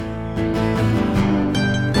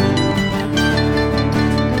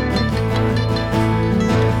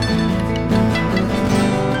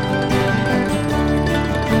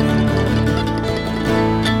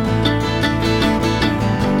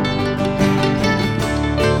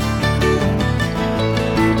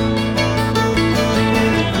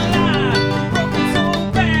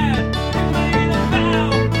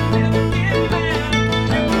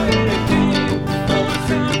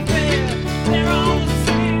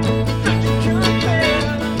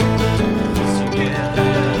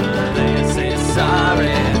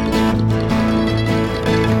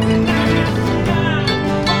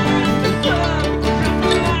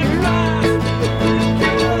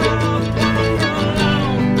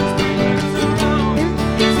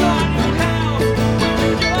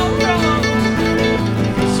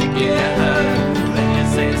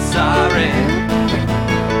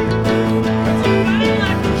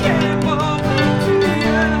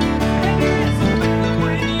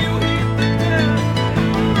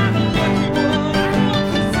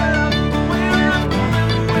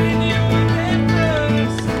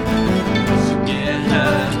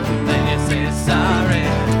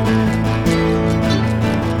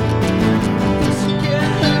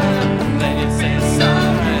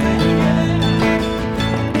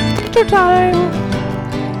Two time.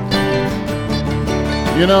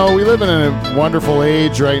 You know, we live in a wonderful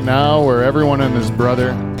age right now where everyone and his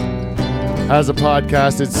brother has a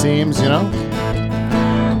podcast, it seems, you know?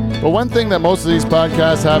 But one thing that most of these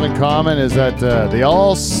podcasts have in common is that they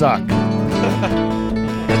all suck.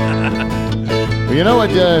 But you know what?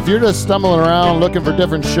 If you're just stumbling around looking for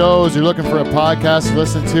different shows, you're looking for a podcast to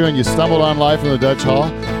listen to, and you stumbled on Live from the Dutch Hall,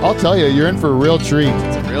 I'll tell you, you're in for a real treat.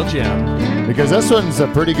 It's a real gem. Because this one's a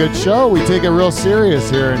pretty good show. We take it real serious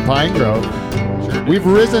here in Pine Grove. Sure. We've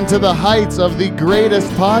risen to the heights of the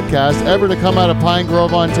greatest podcast ever to come out of Pine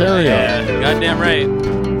Grove, Ontario. Yeah, goddamn right.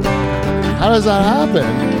 How does that happen?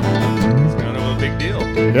 It's kind of a big deal.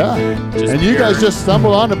 Yeah. Just and you pure- guys just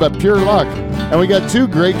stumbled on it by pure luck. And we got two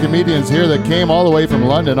great comedians here that came all the way from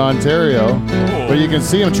London, Ontario. Cool. But you can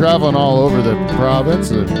see them traveling all over the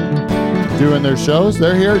province and doing their shows.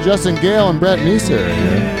 They're here. Justin Gale and Brett Meeser are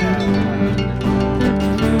here.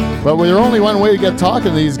 But there's only one way to get talking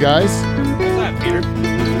to these guys. What's that, Peter?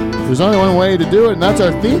 There's only one way to do it, and that's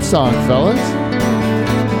our theme song, fellas.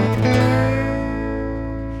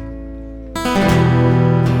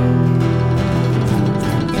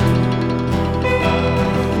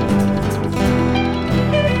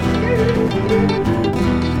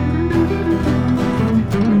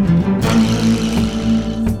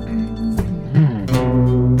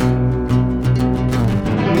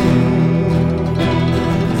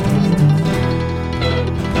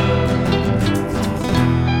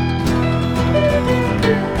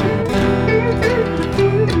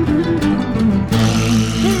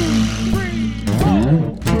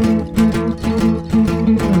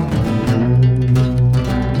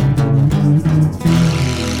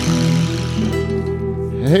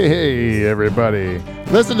 Hey, everybody.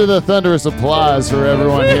 Listen to the thunderous applause for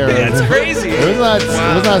everyone here. That's crazy. Isn't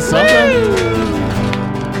that something?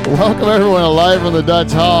 Welcome, everyone, to Live from the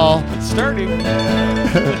Dutch Hall. It's starting.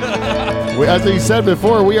 As he said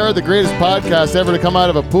before, we are the greatest podcast ever to come out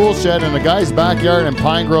of a pool shed in a guy's backyard in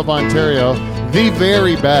Pine Grove, Ontario. The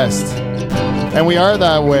very best. And we are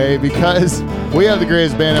that way because we have the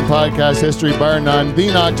greatest band in podcast history, bar none, the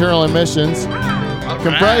Nocturnal Emissions.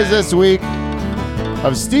 Comprised this week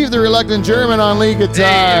of Steve the Reluctant German on lead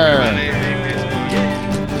guitar.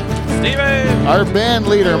 Steven! Our band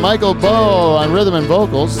leader, Michael Bowe, on rhythm and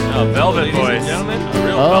vocals. Velvet voice. Gentlemen, a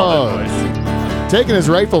real Oh. velvet voice. Taking his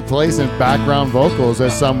rightful place in background vocals,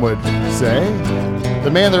 as some would say. The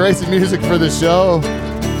man that writes the music for the show,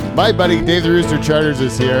 my buddy Dave the Rooster Charters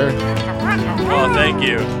is here. Oh, thank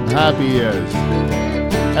you. Happy he is.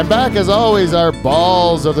 And back as always, our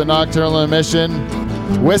balls of the Nocturnal Emission,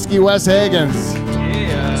 Whiskey Wes Hagens.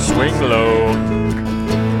 Yeah. Swing low.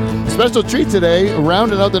 Special treat today,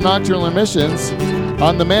 rounding out the Nocturnal Emissions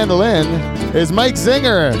on the mandolin, is Mike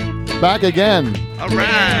Zinger. Back again. All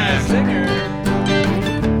right. Singer.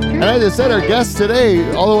 And as I said, our guests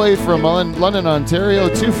today, all the way from London,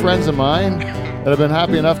 Ontario, two friends of mine that I've been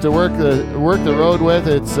happy enough to work the road with.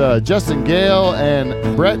 It's Justin Gale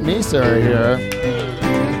and Brett Meeser are here.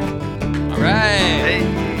 All right.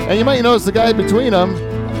 And you might notice the guy between them.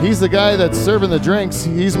 He's the guy that's serving the drinks.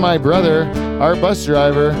 He's my brother, our bus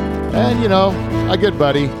driver, and, you know, a good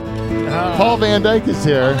buddy. Paul Van Dyke is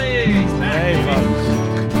here. Hey,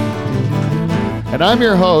 folks. And I'm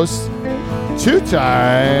your host,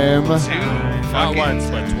 two-time Not once,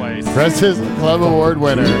 but twice. President Club Award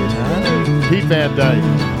winner, Pete Van Dyke.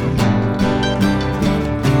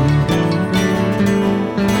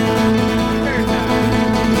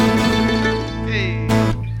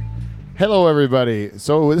 Hello, everybody.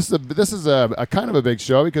 So this is a kind of a big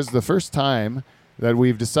show because the first time that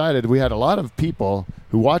we've decided we had a lot of people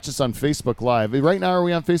who watch us on Facebook Live. Right now, are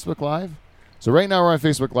we on Facebook Live? So right now we're on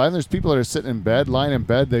Facebook Live. And there's people that are sitting in bed, lying in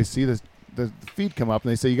bed. They see the feed come up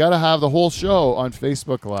and they say, you got to have the whole show on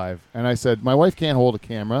Facebook Live. And I said, my wife can't hold a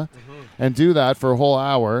camera and do that for a whole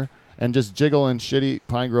hour and just jiggle in shitty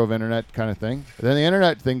Pine Grove internet kind of thing. And then the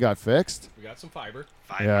internet thing got fixed. We got some fiber.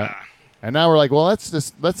 Yeah. And now we're like, well,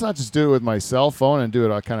 let's not just do it with my cell phone and do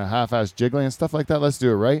it all kind of half-ass jiggling and stuff like that. Let's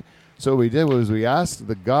do it right. So what we did was we asked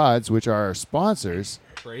the gods, which are our sponsors.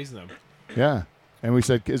 Praise them. Yeah. And we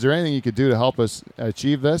said, is there anything you could do to help us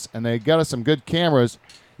achieve this? And they got us some good cameras,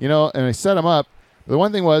 you know, and I set them up. The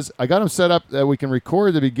one thing was I got them set up that we can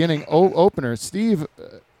record the beginning opener. Steve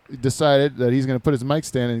decided that he's going to put his mic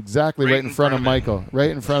stand exactly right in front of Michael, right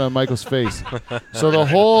in front of Michael's face. So the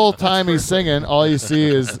whole time he's singing, all you see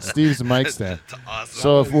is Steve's mic stand. That's awesome.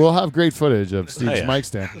 So if we'll have great footage of Steve's mic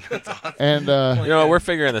stand. And You know, we're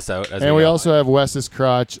figuring this out. As and we go. also have Wes's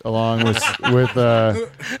crotch along with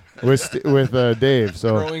with Dave.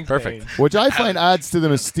 So Growing Perfect. pains. which I find adds to the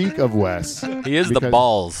mystique of Wes. He is the Because-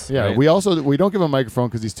 balls. Yeah, right? we don't give him a microphone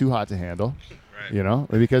because he's too hot to handle. Right. You know,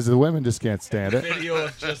 because the women just can't stand it. Video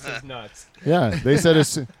of just as nuts. Yeah, they said a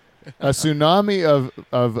tsunami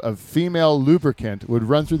of female lubricant would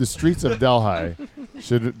run through the streets of Delhi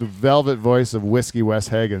should the velvet voice of Whiskey Wes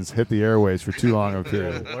Higgins hit the airways for too long a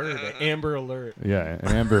period. Alert. Amber alert. Yeah, an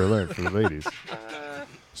Amber Alert for the ladies.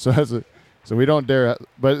 So we don't dare.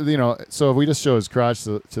 But you know, so if we just show his crotch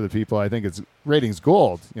to the people, I think it's ratings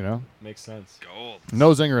gold. You know, Makes sense. Gold.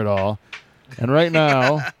 no zinger at all. And right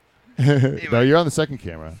now, no, you're on the second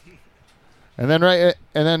camera. And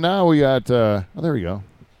then now we got. Oh, there we go.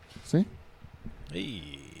 See. Hey.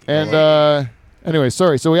 And anyway,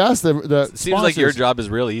 sorry. So we asked the Seems like your sponsors- job is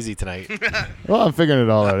real easy tonight. Well, I'm figuring it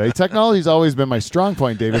all out. Hey, technology's always been my strong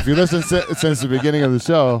point, Dave. If you listen since the beginning of the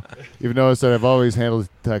show, you've noticed that I've always handled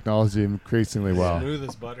technology increasingly well. Smooth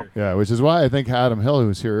as butter. Yeah, which is why I think Adam Hill, who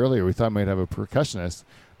was here earlier, we thought might have a percussionist,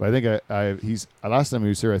 but I think he's last time he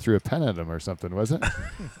was here, I threw a pen at him or something, was it?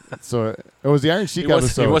 So it was the Iron Sheik He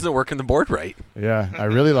episode. wasn't working the board right. Yeah, I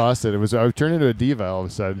really lost it. I turned into a diva all of a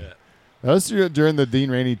sudden. Yeah. That was during the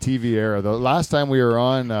Dean Rainey TV era. The last time we were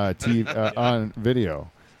on on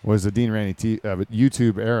video was the Dean Rainey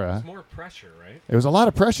YouTube era. It's more pressure, right? It was a lot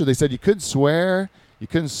of pressure. They said you couldn't swear, you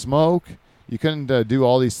couldn't smoke, you couldn't do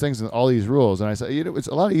all these things and all these rules. And I said, it's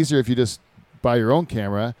a lot easier if you just buy your own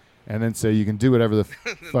camera and then say you can do whatever the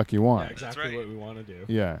fuck you Yeah, want. exactly right. what we want to do.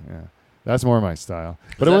 Yeah. That's more my style.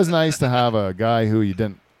 But it was nice to have a guy who you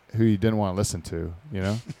didn't want to listen to, you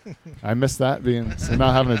know? I miss that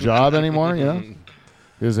not having a job anymore, you know?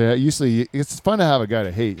 Because usually it's fun to have a guy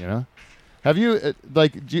to hate, you know? Have you,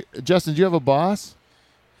 Justin, do you have a boss?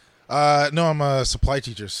 No, I'm a supply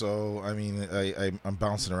teacher, so I mean, I'm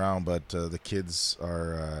bouncing around, but the kids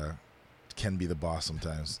can be the boss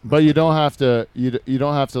sometimes. But you don't have to. You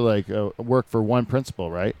don't have to like work for one principal,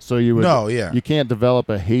 right? So you would. No, yeah. You can't develop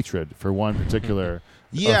a hatred for one particular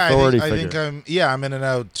Yeah, authority I figure. think I'm in and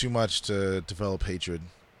out too much to develop hatred.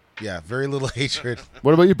 Yeah, very little hatred.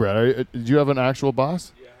 What about you, Brad? Do you have an actual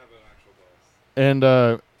boss? Yeah, I have an actual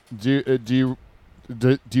boss.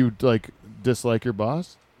 And do you like dislike your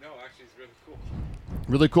boss? No, actually, he's really cool.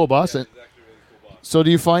 Really cool boss. Yeah, And he's actually a really cool boss. so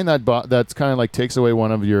do you find that that's kind of like takes away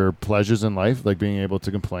one of your pleasures in life, like being able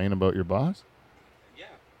to complain about your boss? Yeah,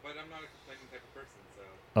 but I'm not a complaining type of person, so.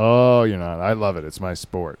 Oh, you're not. I love it. It's my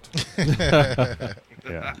sport.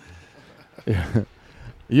 Yeah.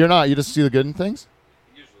 You're not. You just see the good in things?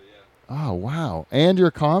 Usually, yeah. Oh, wow. And you're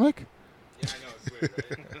a comic? Yeah, I know, it's weird,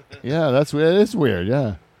 right? Yeah, that's weird. It is weird,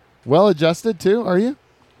 yeah. Well adjusted too, are you?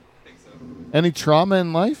 I think so. Any trauma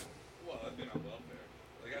in life? Well, I've been on welfare.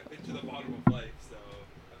 Like, I've been to the bottom of life, so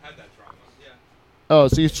I've had that trauma. Yeah. Oh,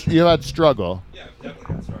 so you had struggle. Yeah, I've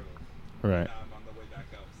definitely had struggle. Right. Now I'm on the way back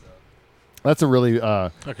up, so. That's a really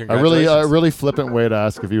Congratulations. really flippant way to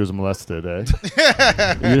ask if he was molested, eh?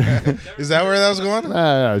 Is that where that was going?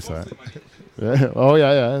 Nah, it's not. Mostly my knees. Yeah. Oh,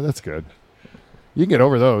 yeah, that's good. You can get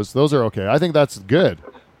over those. Those are okay. I think that's good.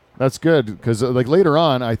 That's good because like later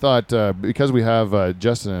on, I thought because we have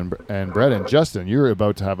Justin and Brett and Justin, you're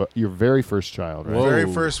about to have your very first child, right? Whoa.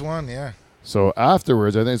 Very first one, yeah. So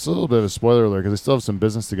afterwards, I think it's a little bit of a spoiler alert because I still have some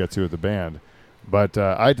business to get to with the band. But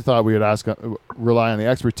I thought we would rely on the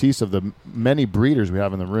expertise of the many breeders we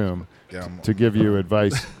have in the room Yeah, to give you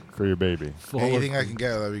advice for your baby. anything I can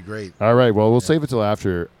get, that'd be great. All right. Well, we'll save it till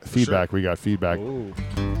after feedback. Sure. We got feedback. Ooh.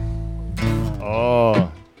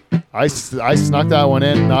 Oh, I snuck that one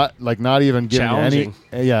in. Not even giving you any. Challenging.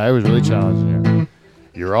 Yeah, it was really challenging. Yeah.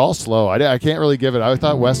 You're all slow. I can't really give it. I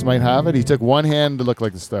thought Wes might have it. He took one hand to look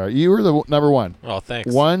like the star. You were the number one. Oh,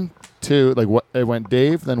 thanks. 1, 2. Like what? It went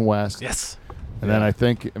Dave, then Wes. Yes. And then I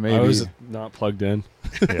think maybe. I was not plugged in.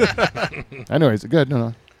 Yeah. Anyways, good.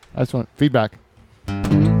 No. I just want feedback.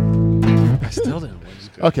 I still didn't win.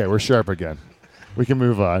 Okay, we're sharp again. We can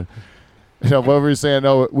move on. What were we saying?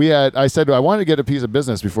 No, I said I wanted to get a piece of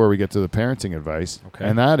business before we get to the parenting advice. Okay.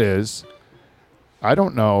 And that is, I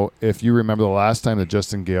don't know if you remember the last time that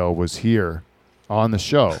Justin Gale was here on the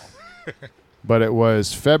show, but it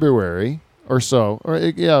was February or so.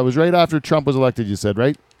 It was right after Trump was elected, you said,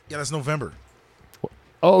 right? Yeah, that's November.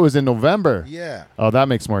 Oh, it was in November. Yeah. Oh, that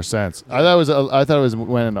makes more sense. I thought it was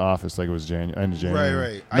when in office, like it was end of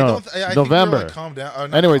January. Right. No, I think November. they're like, calm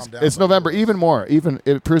down. Not Anyways, calm down, it's but- November. Even more.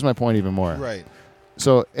 It proves my point even more. Right.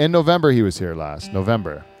 So in November he was here last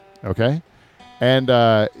November, okay, and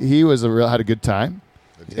he was had a good time,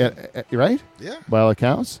 right? Yeah. By all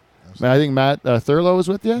accounts. I think Matt Thurlow was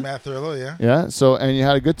with you. Matt Thurlow, yeah. Yeah. So and you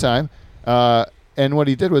had a good time, and what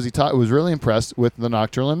he did was was really impressed with the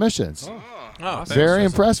nocturnal emissions. Oh, thanks, Very Justin.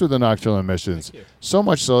 impressed with the Nocturnal Emissions. Thank you. So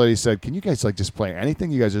much so that he said, "Can you guys like just play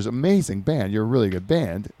anything? You guys are an amazing band. You're a really good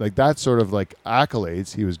band." Like that sort of like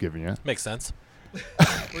accolades he was giving you. Makes sense.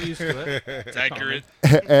 We're used to it. It's accurate.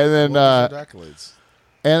 And then Well deserved accolades.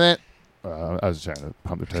 and then I was trying to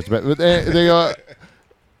pump the touch, but they go.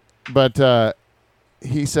 But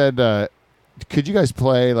he said, "Could you guys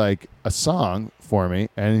play like a song for me?"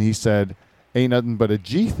 And he said, "Ain't Nothing But a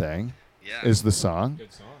G Thing" Yeah. is the song.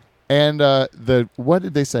 Good song. And what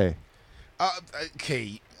did they say?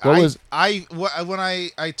 Okay. What was- when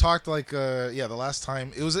I talked like the last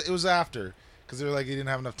time it was after because they were like you didn't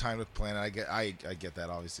have enough time to plan it. I get that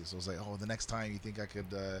obviously. So I was like, oh, the next time you think I could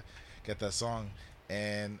get that song,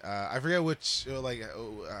 and I forget which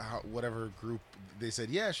whatever group they said,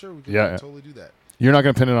 yeah, sure, we can totally do that. You're not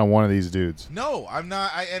going to pin it on one of these dudes. No, I'm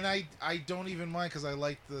not. I don't even mind because I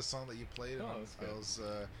liked the song that you played. And that's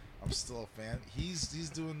good. I'm still a fan. He's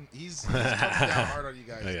coming down hard on you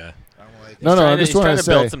guys. Oh, yeah. I'm like, No, I He's just want trying to to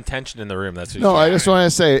build say. some tension in the room. That's what No, I he's just want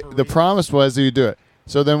to say For the real. promise was that you do it.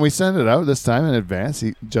 So then we sent it out this time in advance.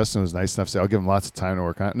 Justin was nice enough to say, "I'll give him lots of time to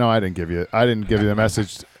work on it." No, I didn't give you the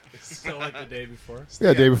message. Still like the day before.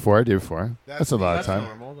 Yeah, day before. That's a lot of That's time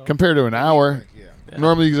normal, though. compared to an hour. Yeah. Yeah.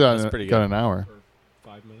 Normally you That's got pretty got good. an hour. For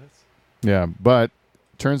 5 minutes. Yeah, but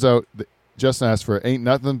turns out that Justin asked for "Ain't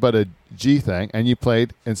Nothing But a G Thing," and you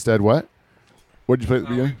played instead what? What did you play at the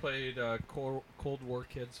We beginning? played Cold War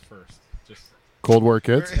Kids first. Just Cold War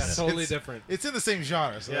Kids. yeah, totally different. It's in the same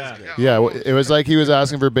genre, so that's Yeah. good. Yeah, it was like he was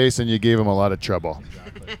asking for bass, and you gave him a lot of trouble.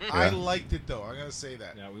 Exactly. I liked it though. I'm gonna say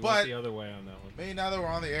that. Yeah, we but went the other way on that one. maybe now that we're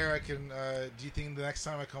on the air, I can. Do you think the next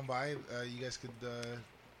time I come by, you guys could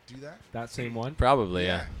do that? That same one. Probably,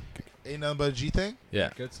 yeah. Ain't nothing but a G thing. Yeah.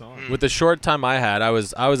 Good song. With the short time I had, I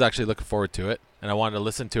was actually looking forward to it, and I wanted to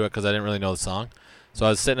listen to it because I didn't really know the song. So I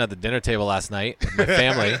was sitting at the dinner table last night with my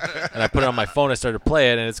family, and I put it on my phone. I started to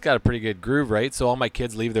play it, and it's got a pretty good groove, right? So all my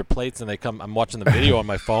kids leave their plates, and they come. I'm watching the video on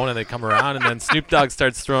my phone, and they come around, and then Snoop Dogg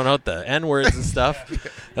starts throwing out the N words and stuff,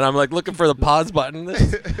 and I'm like looking for the pause button.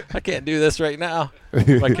 I can't do this right now.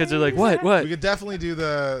 My kids are like, "What? What?" We could definitely do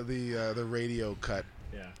the radio cut.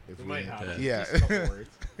 Yeah. If We we- might have yeah. just a couple words.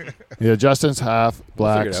 Yeah, Justin's half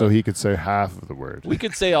black, figure it so out. he could say half of the word. We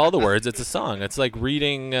could say all the words. It's a song. It's like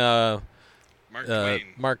reading Mark Twain.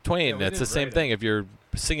 Mark Twain. Yeah, we It's the didn't same write thing. If you're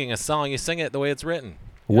singing a song, you sing it the way it's written.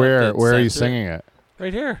 Where have to are you censor it. singing it?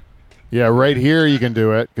 Right here. Yeah, right here you can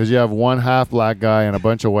do it because you have one half black guy and a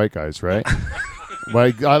bunch of white guys, right?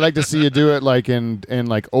 Like I like to see you do it like in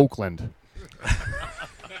like Oakland,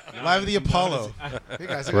 Live at the Apollo. Hey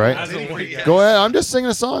guys, I got Right? a ditty for you guys. Go ahead. I'm just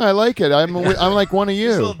singing a song. I like it. I'm like one of This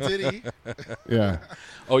you. little ditty. Yeah.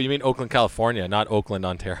 Oh, you mean Oakland, California, not Oakland,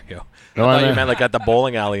 Ontario. No, I I thought you meant- meant like at the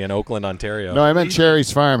bowling alley in Oakland, Ontario. No, I meant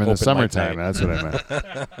Cherry's Farm in the Open mic summertime. night. That's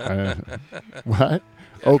what I meant. What?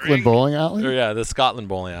 Oakland Bowling Or, Alley? yeah, the Scotland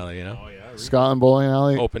bowling alley. You know, Oh yeah. Scotland Bowling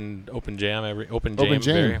Alley? open jam Open Very,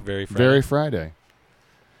 jam. very Friday. Very Friday.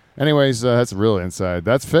 Anyways, that's real inside.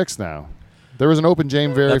 That's fixed now. There was an Open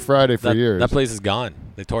Jam Very Friday for years. That place is gone.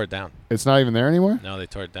 They tore it down. It's not even there anymore? No, they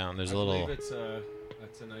tore it down. There's I a little. believe that's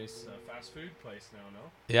a nice fast food place now.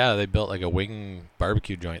 No. Yeah, they built like a wing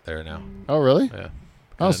barbecue joint there now. Oh, really? Yeah,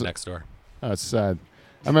 Oh, kinda so- next door. Oh, it's sad.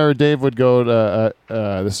 I remember Dave would go to.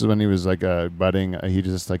 This is when he was like budding. He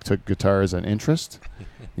just like took guitar as an interest,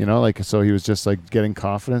 like so he was just like getting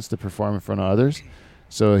confidence to perform in front of others.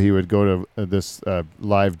 So he would go to this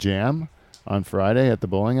live jam on Friday at the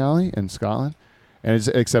bowling alley in Scotland, and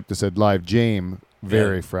except it said live jam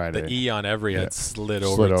Very Yeah, Friday. The E on every had slid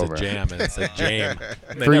Slid over over. to jam, and it said jam.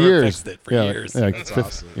 They For never years. fixed it for yeah, years. Yeah, That's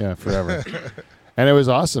awesome. Yeah, forever. And it was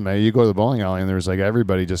awesome, man. You go to the bowling alley, and there was like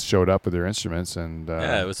everybody just showed up with their instruments, and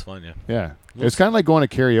Yeah, it was fun. Yeah, yeah. It was kind of like going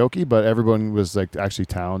to karaoke, but everyone was like actually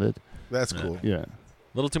talented. That's Yeah. cool. Yeah.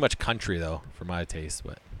 a little too much country though for my taste,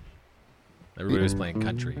 but everybody was playing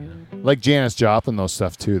country. Like Janis Joplin, those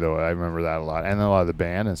stuff too, though. I remember that a lot, and a lot of the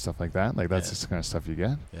band and stuff like that. Like that's Yeah. just the kind of stuff you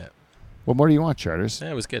get. Yeah. What more do you want, Charters?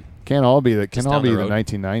 Yeah, it was good. Can't all be the Just can all down be the the road.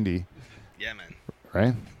 1990, Yeah, man.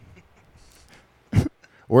 right?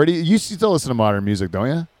 Where do you still listen to modern music, don't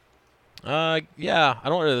you? Yeah, I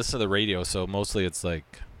don't really listen to the radio, so mostly it's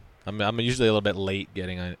like I'm usually a little bit late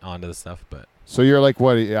getting onto the stuff, but So you're like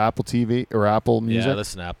what, Apple TV or Apple Music? yeah, I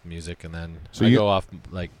listen to Apple Music, and then So I you- go off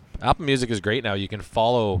like Apple Music is great now. You can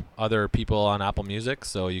follow other people on Apple Music,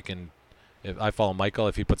 so you can. If I follow Michael,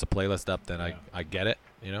 if he puts a playlist up, then I get it.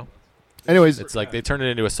 Anyways, It's like they turn it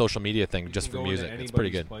into a social media thing You just can for go into music. It's pretty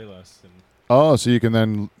anybody's good. Playlist and oh, so you can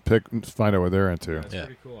then find out what they're into. It's Yeah.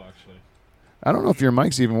 pretty cool actually. I don't know if your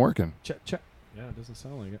mic's even working. Check. Yeah, it doesn't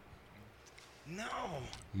sound like it. No.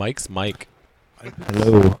 Mike's Mike.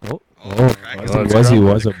 Hello. Oh, crack let's Wuzzy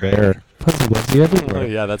go. was a bear. Fuzzy Wuzzy Oh, everywhere.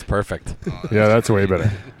 yeah, that's perfect. Yeah, that's way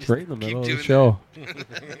better. Right in the middle of the doing show.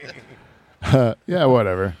 Yeah,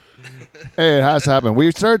 whatever. Hey, it has to happen.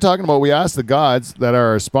 We started talking about, we asked the gods that are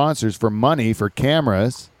our sponsors for money for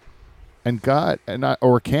cameras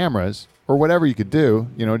or cameras or whatever you could do.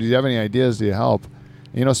 You know, do you have any ideas? Do you help?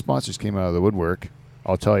 You know, sponsors came out of the woodwork.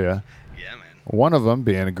 I'll tell you. Yeah, man. One of them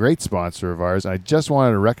being a great sponsor of ours. I just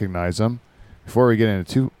wanted to recognize them before we get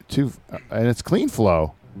into and it's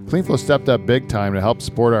CleanFlow. CleanFlow stepped up big time to help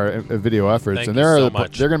support our video efforts, Thank and you they're so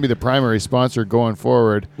much. they're going to be the primary sponsor going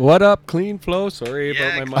forward What up, Clean Flow? Sorry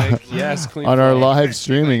Yeah, about my mic. Clean Yes, Clean on our Flow. live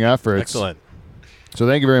streaming efforts. Excellent. So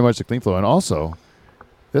thank you very much to CleanFlow, and also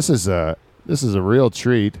this is a real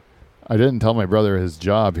treat. I didn't tell my brother his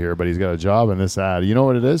job here, but he's got a job in this ad. You know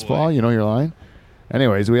what it is, Boy. Paul? You know your line?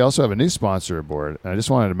 Anyways, we also have a new sponsor aboard, and I just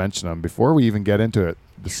wanted to mention them before we even get into it.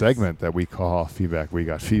 The segment that we call Feedback, We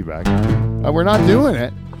Got Feedback. We're not doing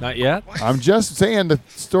it. Not yet. I'm just saying the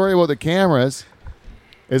story about the cameras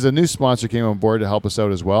is a new sponsor came on board to help us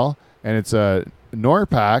out as well, and it's a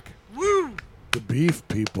Norpac. The beef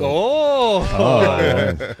people. Oh,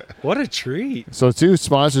 Oh, what a treat. so two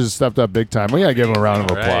sponsors stepped up big time. We gotta give them a round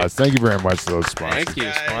of All right. applause. Thank you very much to those sponsors. Thank you,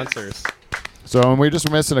 Guys. sponsors. So and we're just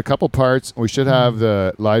missing a couple parts. We should have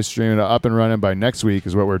the live stream up and running by next week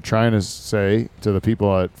is what we're trying to say to the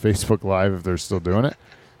people at Facebook Live if they're still doing it.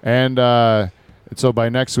 And so by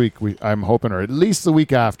next week, I'm hoping, or at least the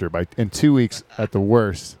week after, in 2 weeks at the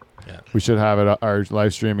worst, Yeah. we should have our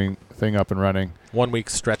live streaming thing up and running. 1 week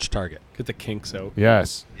stretch target. Get the kinks out.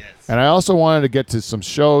 Yes. Yes. And I also wanted to get to some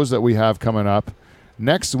shows that we have coming up.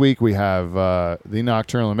 Next week, we have the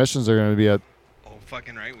Nocturnal Emissions are going to be at Oh,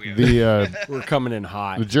 fucking right we are. the, We're coming in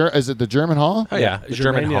hot. is it the German Hall? Oh, yeah. The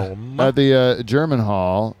German Germania. home. At the German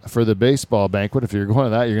Hall for the baseball banquet. If you're going to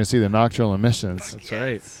that, you're going to see the Nocturnal Emissions. That's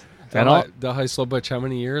right. And Delhi Slow Pitch, how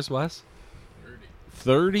many years, Wes?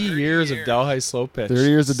 30 years of Delhi Slow Pitch. 30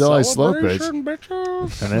 years of Delhi Slow Pitch. Celebration,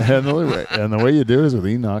 bitches. And the way you do it is with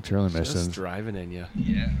the Nocturnal Just Emissions. driving in you.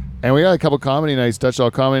 Yeah. And we got a couple comedy nights, Dutch All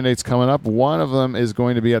Comedy Nights coming up. One of them is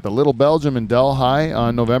going to be at the Little Belgium in Delhi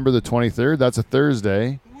on November the 23rd. That's a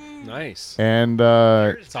Thursday. Nice. And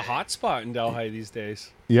It's a hot spot in Delhi these days.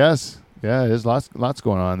 yes, yeah, there's lots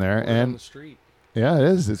going on there. Right on And the street. yeah, it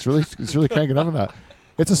is. It's really cranking up in that.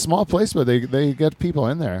 It's a small place, but they get people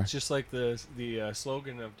in there. It's just like the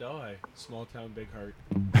slogan of Delhi: "Small town, big heart."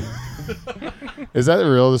 Is that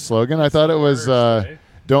the slogan? I thought it was Worst, eh?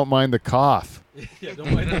 "Don't mind the cough." Yeah,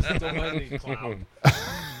 don't mind the clown.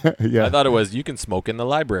 Yeah, I thought it was you can smoke in the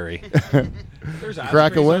library. There's Crack a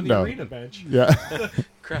ashtrays on the window. arena bench. yeah.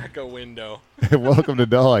 Crack a window. Welcome to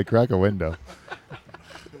Delhi. Crack a window.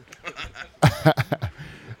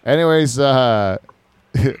 Anyways, what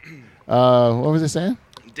was I saying?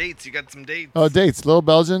 Dates. You got some dates. Oh, dates. Little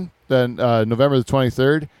Belgian, then November the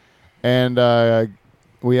 23rd. And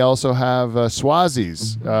we also have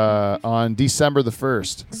Swazi's on December the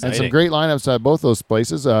 1st. And some Exciting. great lineups at both those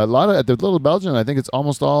places. A lot of, at the Little Belgian, I think it's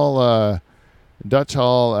almost all Dutch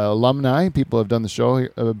Hall alumni. People have done the show here,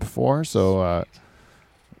 before. So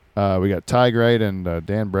we got Ty Wright and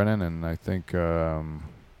Dan Brennan, and I think, who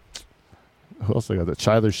else I got? The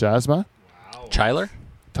Tyler Shazma. Chyler?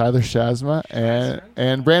 Tyler Shazma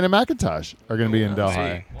and Brandon McIntosh are going to be in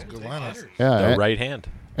Delhi. Good lineup. Yeah, The right hand.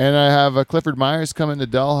 and I have Clifford Myers coming to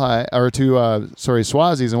Delhi or to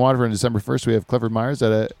Swazi's in Waterford on December 1st. We have Clifford Myers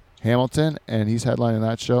at Hamilton, and he's headlining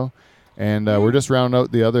that show. And we're just rounding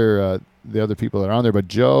out the other people that are on there. But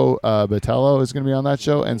Joe Batello is going to be on that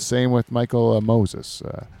show, and same with Michael Moses.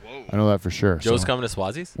 I know that for sure. Joe's so coming to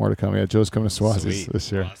Swazi's? more to come. Yeah, Joe's coming to Swazi's Sweet. this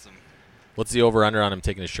year. Awesome. What's the over-under on him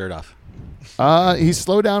taking his shirt off? He's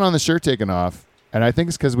slowed down on the shirt taking off, and I think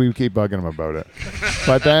it's because we keep bugging him about it.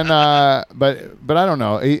 But then, but I don't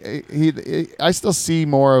know. I still see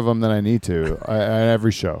more of him than I need to at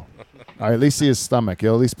every show. I at least see his stomach.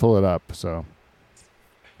 He'll at least pull it up. So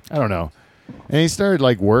I don't know. And he started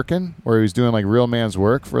like working, where he was doing like real man's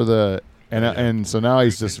work for the, and so now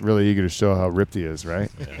he's just really eager to show how ripped he is, right?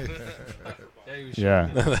 Yeah.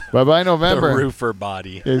 But by November, The roofer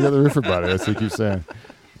body. yeah, he's got the roofer body. That's what he keeps saying.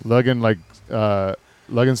 Lugging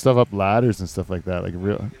stuff up ladders and stuff like that. Like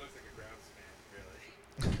real. He looks like a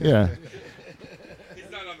groundsman, really. Yeah.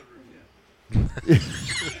 He's not on the roof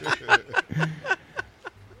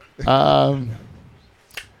yet.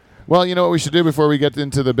 Well, you know what we should do before we get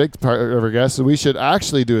into the big part of our guests? So we should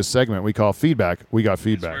actually do a segment we call Feedback. We got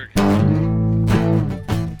feedback. We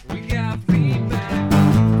got feedback.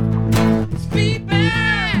 It's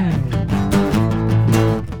feedback.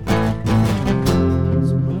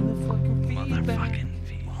 It's motherfucking feedback. Motherfucking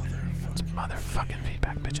feedback. Motherfucking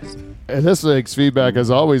feedback, bitches. And this week's feedback,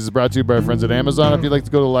 as always, is brought to you by our friends at Amazon. If you'd like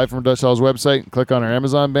to go to the Live from Dutch Hall's website and click on our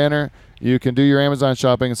Amazon banner, you can do your Amazon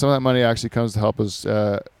shopping, and some of that money actually comes to help us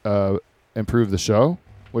improve the show,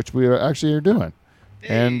 which we are doing.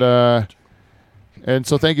 And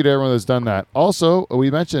so thank you to everyone that's done that. Also,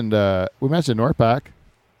 we mentioned Norpac.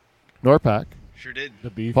 Sure did. The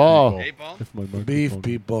beef Paul. Hey, Paul. If my Beef microphone-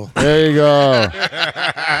 people. There you go.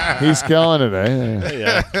 He's killing it, eh?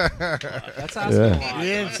 Yeah. That's asking a lot. You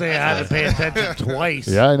didn't say I had to pay attention twice.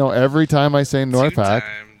 Yeah, I know. Every time I say Two Norpac,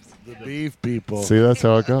 times. The beef people. see, that's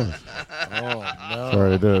how it goes. Oh, no. Sorry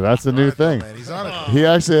to do it. That's the new thing. Man, he's on it. He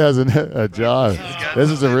actually has a job. Got This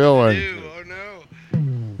is a real one. Ew, oh no.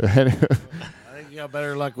 I think you got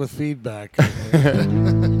better luck with feedback.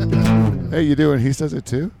 Hey, you doing? He says it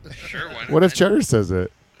too? Sure, why not? What if Cheddar says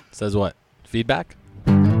it? Says what? Feedback?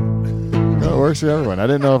 No, it works for everyone. I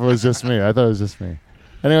didn't know if it was just me. I thought it was just me.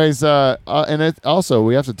 Anyways, and it also,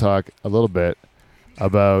 we have to talk a little bit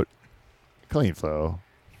about Clean Flow.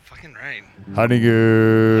 Fucking right.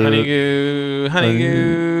 Honeygoo.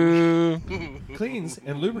 Honeygoo. Cleans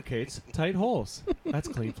and lubricates tight holes. That's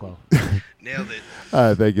Clean Flow. Nailed it.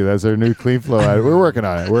 Thank you. That's our new Clean Flow ad. We're working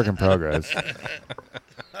on it. Work in progress.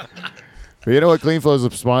 But you know what? Clean Flow is a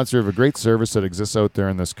sponsor of a great service that exists out there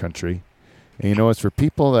in this country. And you know, it's for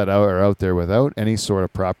people that are out there without any sort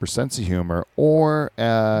of proper sense of humor or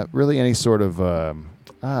really any sort of Fun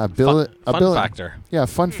ability. factor. Yeah,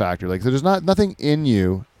 fun factor. Like, there's nothing in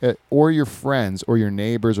you or your friends or your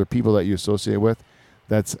neighbors or people that you associate with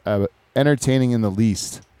that's entertaining in the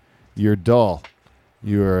least. You're dull.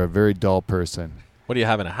 You're a very dull person. What are you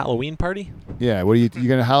having, a Halloween party? Yeah. What are you're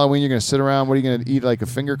gonna Halloween? You're gonna sit around. What are you gonna eat? Like a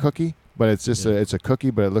finger cookie? But it's just it's a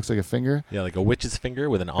cookie, but it looks like a finger. Yeah, like a witch's finger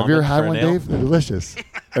with an Have you almond ever had for a one, nail? Dave? They're delicious.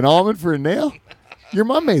 An almond for a nail? Your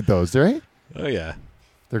mom made those, right? Oh, yeah.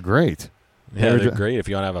 They're great. Yeah, Never they're dr- great if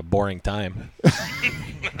you want to have a boring time.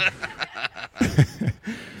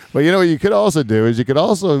 But you know what you could also do is you could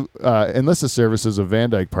also enlist the services of Van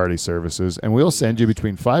Dyke Party Services, and we'll send you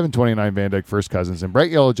between 5 and 29 Van Dyke First Cousins in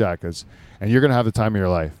bright yellow jackets, and you're going to have the time of your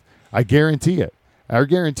life. I guarantee it. Our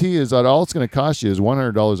guarantee is that all it's going to cost you is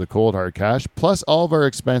 $100 of cold hard cash, plus all of our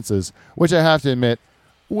expenses, which I have to admit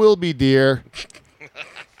will be dear.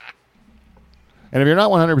 And if you're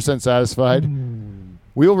not 100% satisfied,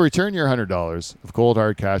 we will return your $100 of cold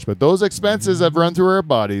hard cash, but those expenses have run through our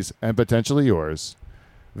bodies and potentially yours.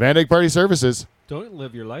 Van Dyke Party Services, Don't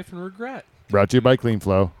live your life in regret. brought to you by Clean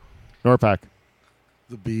Flow. Norpac.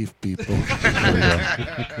 The beef people.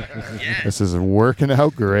 This is working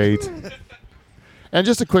out great. And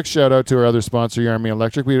just a quick shout out to our other sponsor, Yarmy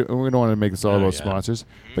Electric. We don't want to make this all about sponsors,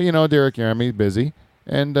 but you know, Derek Yarmy, busy.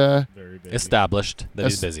 And Very busy. Established that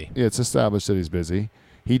he's busy. Yeah, it's established that he's busy.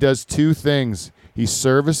 He does two things. He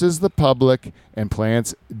services the public and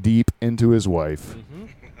plants deep into his wife.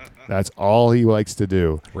 That's all he likes to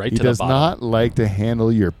do. Right He to the does bottom. not like to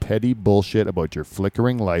handle your petty bullshit about your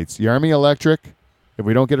flickering lights. Yarmy Electric, if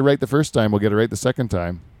we don't get it right the first time, we'll get it right the second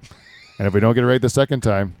time. And if we don't get it right the second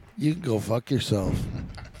time, You can go fuck yourself.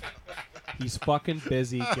 He's fucking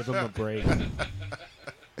busy. Give him a break.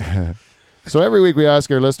 so every week we ask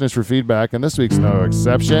our listeners for feedback, and this week's no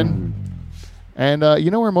exception. And you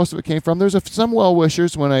know where most of it came from? There's some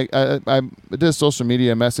well-wishers when I did a social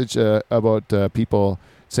media message about people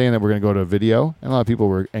saying that we're going to go to a video, and a lot of people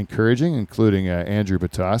were encouraging, including Andrew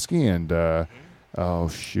Petoskey and, I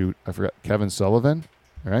forgot, Kevin Sullivan,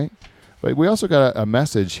 right? But we also got a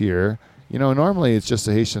message here. You know, normally it's just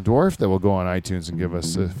a Haitian Dwarf that will go on iTunes and give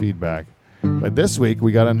us feedback. But this week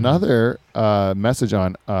we got another message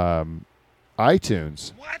on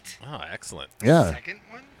iTunes. What? Oh, excellent. Yeah. Second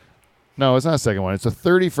one? No, it's not a second one. It's the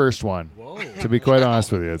 31st one. Whoa. To be quite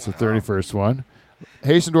honest with you, it's the 31st one.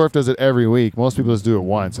 Haitian Dwarf does it every week. Most people just do it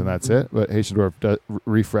once, and that's it. But Haitian Dwarf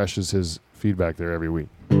refreshes his feedback there every week.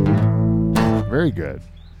 Very good.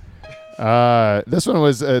 This one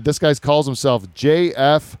was, this guy calls himself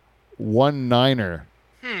JF19er.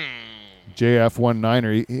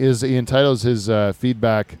 JF19er. He entitles his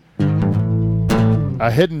feedback,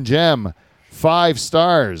 A Hidden Gem, 5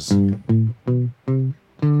 stars.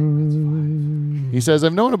 He says,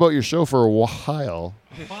 I've known about your show for a while,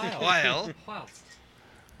 While.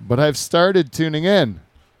 but I've started tuning in.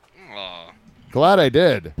 Aw. Glad I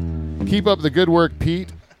did. Keep up the good work,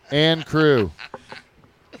 Pete and crew.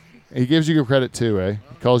 He gives you credit too, eh?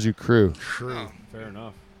 He calls you crew. True. Fair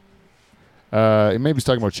enough. Maybe he's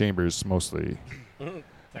talking about Chambers mostly.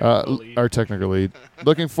 Technical lead. Our technical lead.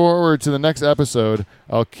 Looking forward to the next episode.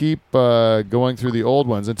 I'll keep going through the old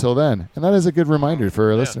ones until then. And that is a good reminder for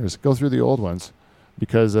our listeners. Go through the old ones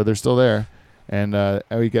because they're still there. And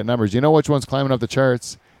we get numbers. You know which one's climbing up the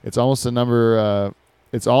charts? It's almost a number.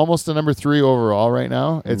 It's almost a number 3 overall right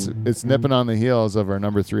now. It's nipping on the heels of our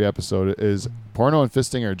number 3 episode. Is Porno and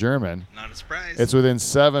Fisting Are German. Not a surprise. It's within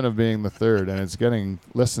 7 of being the 3rd, and it's getting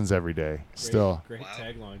listens every day. Still, Great Wow.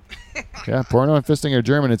 tagline. yeah. Porno and Fisting Are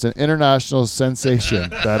German. It's an international sensation.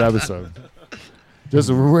 That episode, just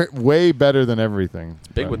way better than everything.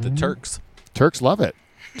 Big with the Turks. Turks love it.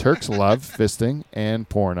 Turks love fisting and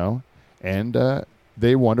porno, and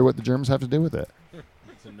they wonder what the Germans have to do with it.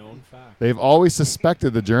 It's a known fact. They've always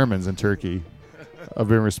suspected the Germans in Turkey of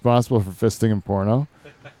being responsible for fisting and porno.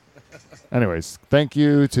 Anyways, thank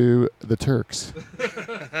you to the Turks.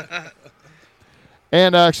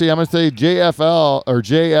 And actually, I'm going to say JFL or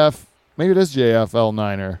JF, maybe it is JFL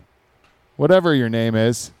Niner. Whatever your name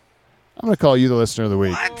is, I'm going to call you the listener of the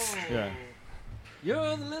week. What? Yeah.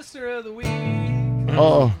 You're the listener of the week.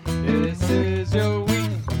 Oh, This is your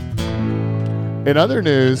week. in other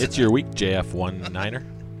news, It's your week, JF19er.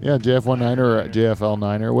 yeah, JF19 or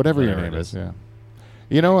JFL9er, whatever your Whatever name it is. is. Yeah.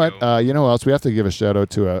 You know what? You know what else? We have to give a shout out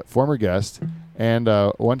to a former guest and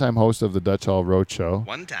one-time host of the Dutch Hall Roadshow,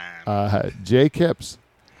 One time. Jay Kipps.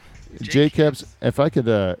 Jay Jay Kipps. If I could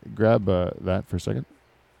grab that for a second.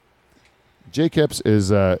 Jay Kipps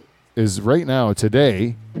is right now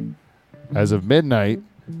today, as of midnight,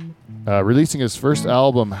 releasing his first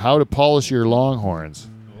album, "How to Polish Your Longhorns,"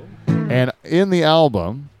 and in the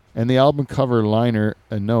album cover liner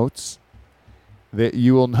and notes that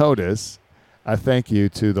you will notice a thank you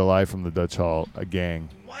to the Live from the Dutch Hall gang.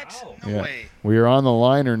 What? No Yeah. way. We are on the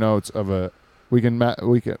liner notes of we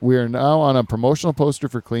are now on a promotional poster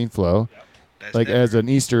for Clean Flow, That's like never- as an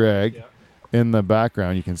Easter egg in the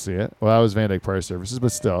background. You can see it. Well, that was Van Dyke Party Services,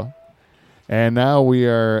 but still. And now we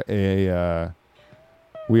are on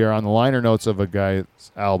the liner notes of a guy's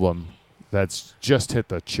album that's just hit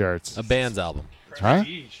the charts. A band's album. Huh?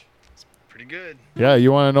 Pretty good. Yeah,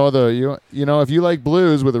 you want to know you know if you like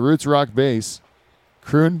blues with a roots rock bass,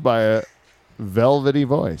 crooned by a velvety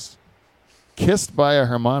voice, kissed by a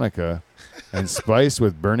harmonica, and spiced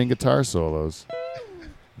with burning guitar solos,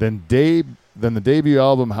 then the debut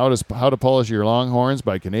album How to Polish Your Longhorns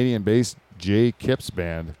by Canadian-based Jay Kipps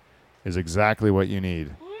Band is exactly what you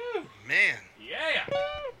need. Man. Yeah.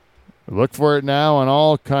 Look for it now on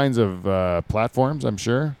all kinds of platforms, I'm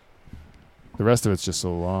sure. The rest of it's just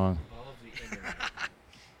so long.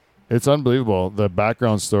 It's unbelievable, the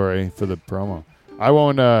background story for the promo. I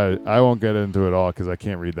won't get into it all because I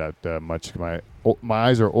can't read that much. My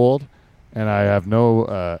eyes are old, and I have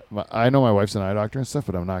no. I know my wife's an eye doctor and stuff,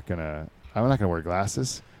 but I'm not gonna wear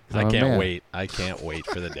glasses. 'Cause I I'm a can't man. wait. I can't wait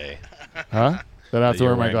for the day. Huh? That I have that to wear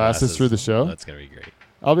you're my wearing glasses through the show. That's gonna be great.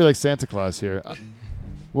 I'll be like Santa Claus here.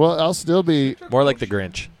 Well, I'll still be. More like the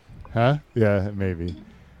Grinch. Huh? Yeah, maybe.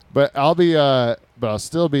 But I'll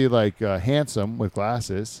still be like handsome with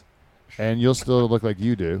glasses, and you'll still look like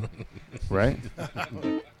you do, right?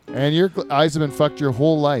 And your eyes have been fucked your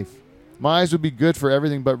whole life. My eyes would be good for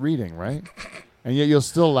everything but reading, right? And yet you'll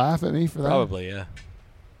still laugh at me for that. Probably, yeah.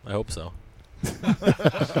 I hope so.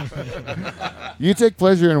 You take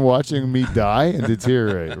pleasure in watching me die and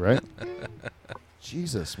deteriorate, right?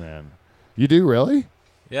 Jesus, man. You do really?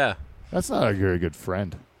 Yeah. That's not a very good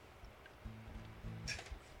friend.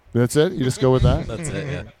 That's it? You just go with that? That's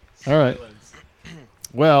it, yeah. All right.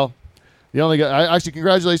 Well, the only guy. Actually,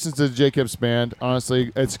 congratulations to the Jay Kipps Band.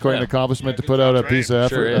 Honestly, it's quite an Yeah. accomplishment to good put job. out a Right. piece of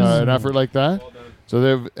Sure effort, is. an effort like that. Well done. So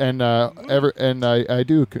they've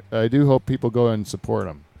I do hope people go and support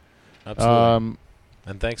them. Absolutely.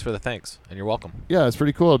 And thanks for the thanks. And you're welcome. Yeah, it's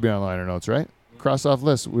pretty cool to be on liner notes, right? Cross off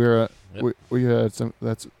lists. Yep. We had some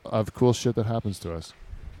that's of cool shit that happens to us.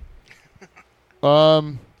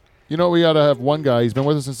 You know, we got to have one guy. He's been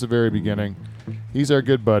with us since the very beginning. He's our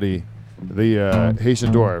good buddy, the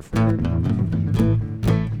Haitian dwarf.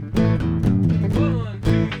 1,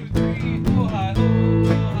 2, 3, 4, hi-ho,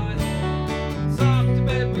 soft to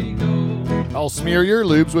bed we go. I'll smear your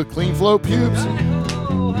lubes with clean flow pubes.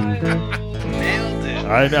 Hi-ho, hi-ho. Nailed it.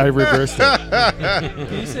 I reversed it.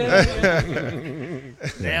 Can you say that again?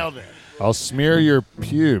 Nailed it. I'll smear your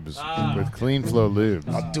pubes with clean flow lubes.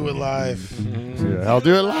 I'll do it live. Yeah, I'll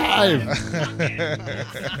do it live.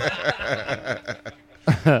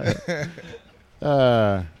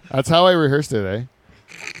 That's how I rehearsed it, eh?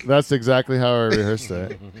 That's exactly how I rehearsed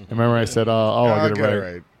it. Remember I said, I'll get it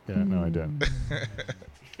right. Yeah, no, I didn't.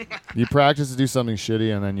 You practice to do something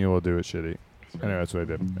shitty, and then you will do it shitty. Anyway, that's what I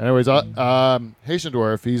did. Anyways, Haitian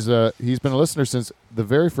Dwarf, he's been a listener since the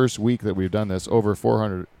very first week that we've done this, over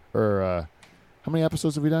 400, or how many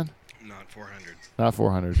episodes have we done? Not 400. Not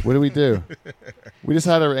 400. What did we do? We just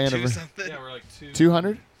had our Two anniversary. something. Yeah, we're like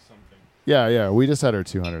 200? something. Yeah, we just had our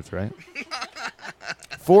 200th, right?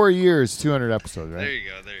 4 years, 200 episodes, right? There you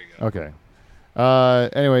go. There you go. Okay.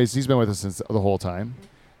 Anyways, he's been with us since the whole time.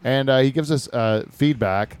 And he gives us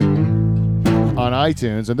feedback on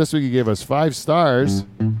iTunes. And this week he gave us 5 stars.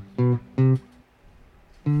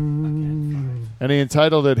 And he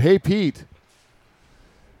entitled it, Hey, Pete.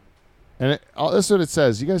 And this is what it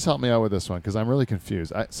says. You guys help me out with this one because I'm really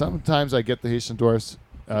confused. Sometimes I get the Haitian Dwarfs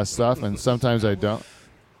stuff and sometimes I don't.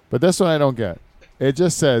 But this one I don't get. It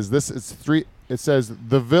just says, it says,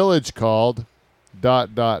 the village called ... Does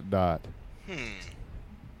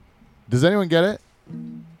anyone get it?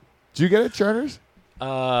 Do you get it, Charters?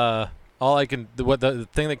 The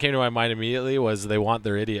thing that came to my mind immediately was they want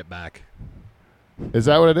their idiot back. Is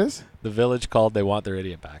that what it is? The village called they want their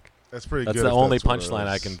idiot back. That's pretty That's good. the if only that's what it punchline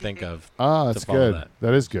I is. can think of. Ah, that's follow good. that.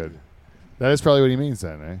 That is good. That is probably what he means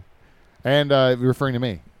then, eh? And you're referring to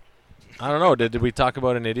me. I don't know. Did we talk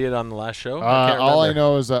about an idiot on the last show? All I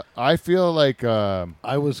know is I feel like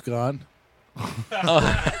I was gone.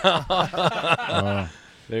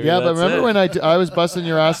 Maybe yeah, but that's remember it. when I was busting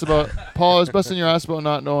your ass about Paul? I was busting your ass about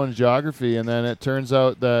not knowing geography, and then it turns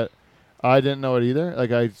out that I didn't know it either.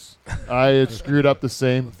 Like I had screwed up the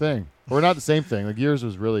same thing, or not the same thing. Like yours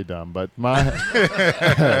was really dumb, but my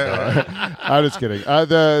I'm just kidding.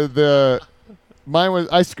 Mine was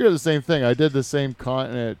I screwed up the same thing. I did the same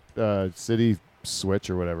continent city switch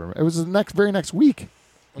or whatever. It was the very next week.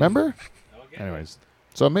 Remember? Anyways,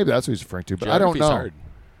 so maybe that's what he's referring to, but I don't Geography's know. hard.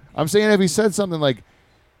 I'm saying if he said something like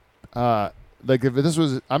if this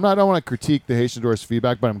was, I don't want to critique the Haitian Dwarfs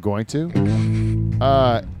feedback, but I'm going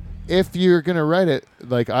to. If you're gonna write it,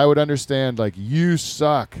 like I would understand, like you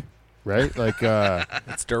suck, right? Like,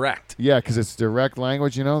 It's direct. yeah, because it's direct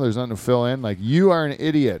language. You know, there's nothing to fill in. Like you are an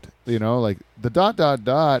idiot. You know, like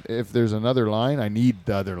the ... If there's another line, I need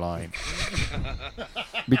the other line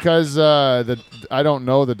because I don't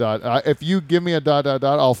know the dot. If you give me a ...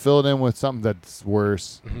 I'll fill it in with something that's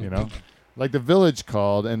worse. You know. Like the village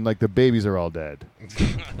called, and like the babies are all dead.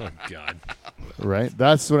 Oh God. Right?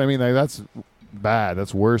 That's what I mean. Like that's bad.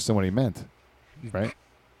 That's worse than what he meant. Right?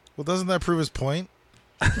 Well, doesn't that prove his point?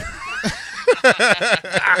 That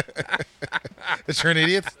you're an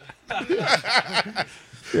idiot?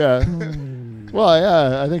 Yeah. Well,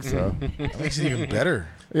 yeah, I think so. That makes it even better.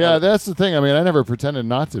 Yeah, that's the thing. I mean, I never pretended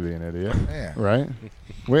not to be an idiot. Yeah. Right?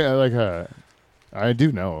 I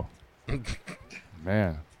do know.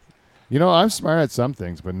 Man. You know, I'm smart at some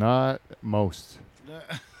things, but not most.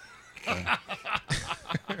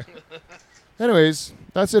 Anyways,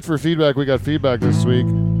 that's it for feedback. We got feedback this week.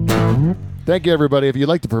 Thank you, everybody. If you'd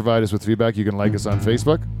like to provide us with feedback, you can like us on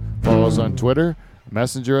Facebook, follow us on Twitter,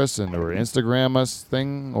 messenger us, or Instagram us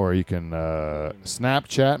or you can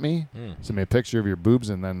Snapchat me, send me a picture of your boobs,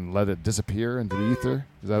 and then let it disappear into the ether.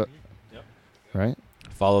 Is that it? Yep. Right?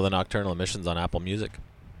 Follow the Nocturnal Emissions on Apple Music.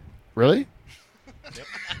 Really?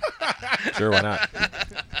 Sure, why not?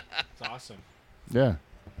 It's awesome. Yeah.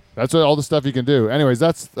 That's all the stuff you can do. Anyways,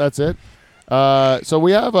 that's it. So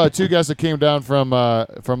we have 2 guests that came down from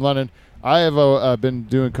London. I have been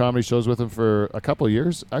doing comedy shows with them for a couple of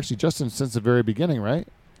years. Actually, since the very beginning, right?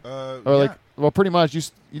 Pretty much.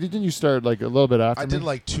 You start like a little bit after I me? did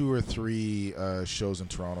like 2 or 3 shows in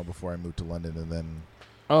Toronto before I moved to London, and then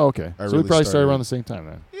Oh, okay. I So we really probably started started- around the same time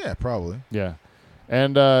then. yeah, probably. Yeah.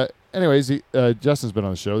 And anyways, Justin's been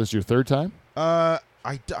on the show. This is your 3rd time? I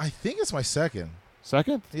think it's my 2nd.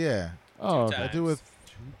 2nd? Yeah, Oh, okay. I do with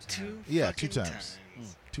 2 2 times.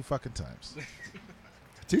 2 fucking times.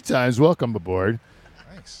 2 times. Welcome aboard.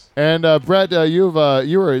 Thanks. And Brett, you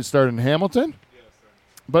were started in Hamilton.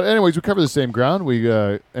 But anyways, we cover the same ground.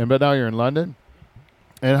 But now you're in London.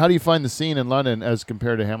 And how do you find the scene in London as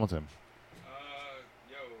compared to Hamilton? I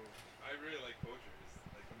really like Poachers.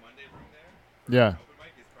 Like the Monday room there. Yeah. Open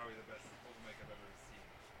mic is probably the best open mic I've ever seen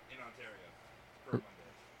in Ontario for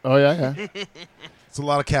Monday. Oh yeah. It's a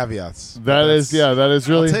lot of caveats. That is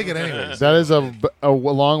really. I'll take it anyways. That is a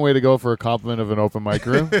long way to go for a compliment of an open mic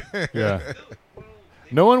room. Yeah.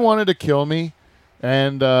 No one wanted to kill me,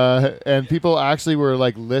 and people actually were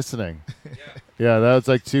like listening. Yeah, that's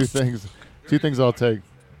like 2 things. 2 things I'll take.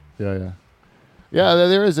 Yeah.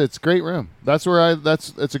 There is. It's a great room. That's where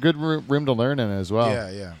it's a good room to learn in as well.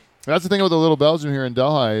 Yeah. That's the thing with the Little Belgium here in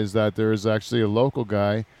Delhi is that there is actually a local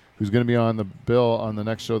guy who's going to be on the bill on the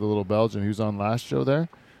next show, the Little Belgium. He was on last show there,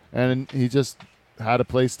 and he just had a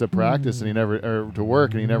place to practice and to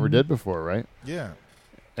work, and he never did before, right? Yeah.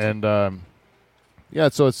 And so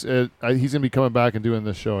he's going to be coming back and doing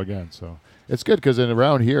this show again. So it's good because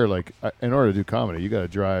around here, like in order to do comedy, you got to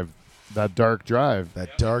drive that dark drive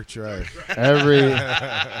That dark drive. every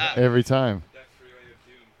time. That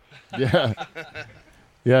freeway of doom. Yeah.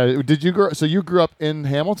 Yeah. Did you grow? So you grew up in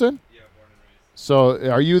Hamilton? Yeah, born and raised.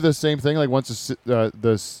 So are you the same thing? Like once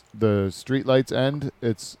the street lights end,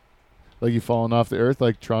 it's like you falling off the earth,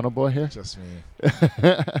 like Toronto boy here. Just me.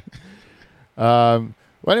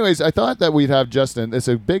 Well, anyways, I thought that we'd have Justin. It's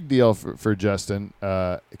a big deal for Justin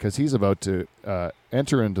because he's about to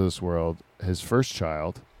enter into this world, his first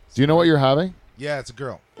child. Do you know what you're having? Yeah, it's a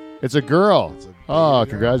girl. It's a girl. It's a baby Oh, girl.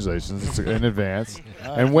 congratulations. It's in advance.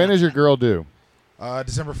 And when is your girl due?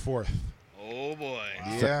 December 4th. Oh boy.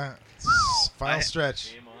 Yeah. Final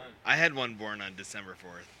stretch. Game on. I had one born on December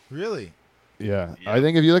 4th. Really? Yeah. Yeah. I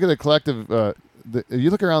think if you look at the collective, if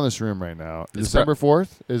you look around this room right now, It's December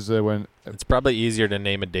 4th is when. It's probably easier to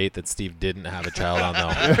name a date that Steve didn't have a child on,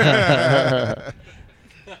 though.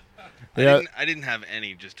 Yeah. I didn't have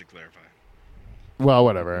any, just to clarify. Well,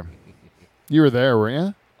 whatever. You were there, weren't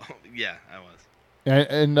you? Oh, yeah, I was.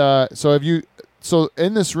 And so have you? So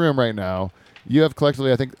in this room right now, you have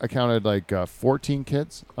collectively, I think, I counted like 14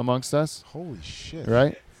 kids amongst us, Holy shit.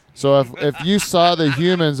 right? So if you saw the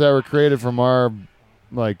humans that were created from our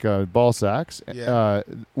like ball sacks, Yeah.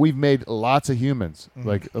 we've made lots of humans, Mhm.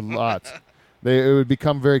 like lots. It would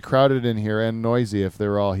become very crowded in here and noisy if they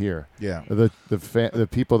were all here. Yeah. The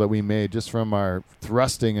people that we made just from our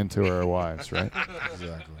thrusting into our wives, right?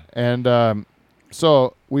 Exactly. And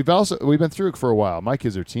so we've been through it for a while. My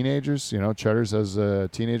kids are teenagers. You know, Chutters has a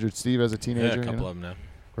teenager. Steve has a Yeah, teenager. a you couple know, of them now.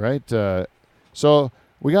 right? So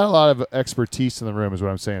we got a lot of expertise in the room, is what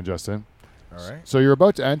I'm saying, Justin. All right. So you're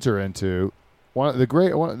about to enter into one of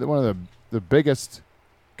the biggest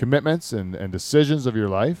commitments and decisions of your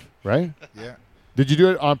life, right? Yeah. Did you do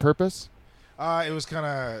it on purpose? It was kind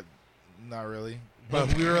of not really,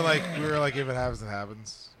 but we were like, if it happens, it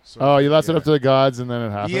happens. So, Oh, you left it yeah. up to the gods, and then it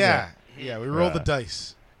happened. Yeah. Yeah. We rolled Yeah. the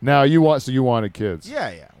dice. Now you wanted kids. Yeah.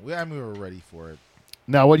 Yeah. We were ready for it.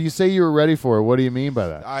 Now, what do you say you were ready for? What do you mean by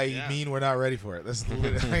that? I Yeah. mean, we're not ready for it. That's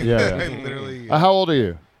literally. Yeah. I literally. How old are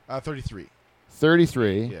you? 33.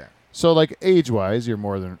 33. Yeah. So, like, age-wise, you're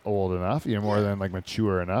more than old enough. You're more Yeah. than, like,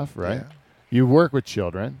 mature enough, right? Yeah. You work with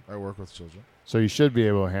children, I work with children. so you should be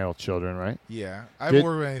able to handle children, right? Yeah. I Did- haven't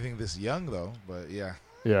worked with anything this young though, but yeah.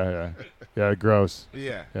 Yeah, gross.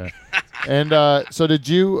 Yeah. And so did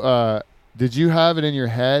you have it in your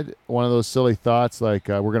head, one of those silly thoughts like,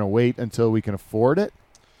 we're going to wait until we can afford it?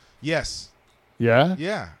 Yes. Yeah?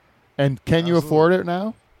 Yeah. And can you Absolutely. afford it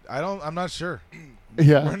now? I'm not sure.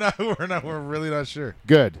 Yeah. We're really not sure.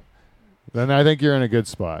 Good. Then I think you're in a good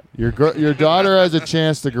spot. Your daughter has a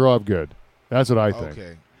chance to grow up good. That's what I think.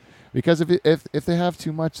 Okay. Because if they have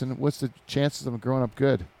too much, then what's the chances of them growing up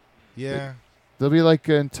good? Yeah. They'll be like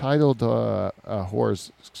entitled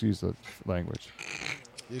whores. Excuse the language.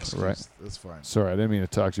 Excuse. Right. That's fine. Sorry, I didn't mean to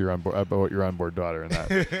talk to about your onboard daughter in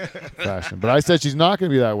that fashion. But I said she's not going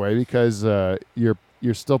to be that way because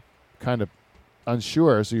you're still kind of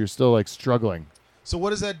unsure, so you're still like struggling. So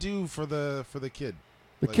what does that do for the kid?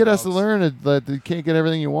 The Like, kid has to Alex- learn that you can't get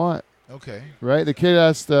everything you want, Okay. right? The kid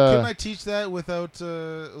has Couldn't to. I teach that without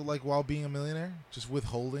like while being a millionaire? Just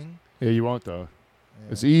withholding? Yeah, you won't though.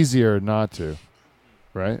 Yeah. It's easier not to,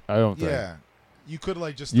 right? I don't think. Yeah. You could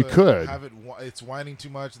like just You could. have it. It's whining too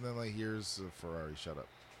much, and then like here's a Ferrari. Shut up.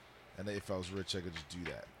 And if I was rich, I could just do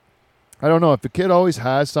that. I don't know if the kid always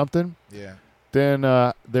has something, Yeah. then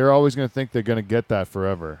they're always going to think they're going to get that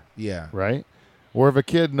forever, Yeah. right? Or if a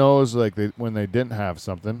kid knows like when they didn't have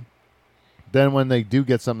something, then when they do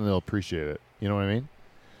get something, they'll appreciate it. You know what I mean?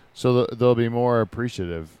 So they'll be more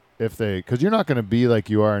appreciative because you're not going to be like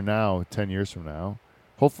you are now 10 years from now.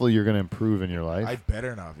 Hopefully, you're going to improve in your life. I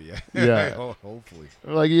better not be. Yeah. Hopefully.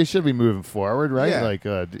 Like you should be moving forward, right? Yeah. Like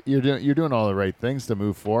you're doing all the right things to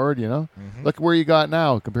move forward. You know, Mhm. look where you got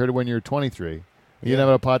now compared to when you were 23. You Yeah. didn't have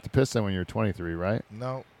a pot to piss in when you were 23, right?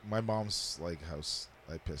 No, my mom's like house.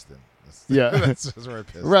 I pissed in. That's, Yeah. that's where I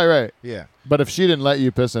pissed. Right. Yeah. But if she didn't let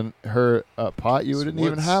you piss in her pot, you It's wouldn't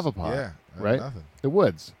even woods. have a pot. Yeah. I have right? Nothing. The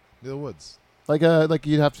woods, The woods. like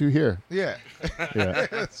you'd have to here. Yeah. Yeah.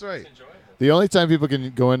 That's right. The only time people can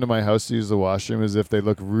go into my house to use the washroom is if they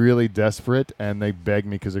look really desperate and they beg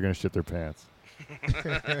me because they're going to shit their pants.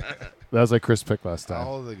 That was like Chris Pick last I'll time.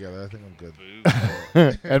 hold it together. I think I'm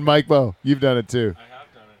good. And Mike Bo, you've done it too. I have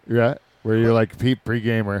done it. Yeah, where you're like Pete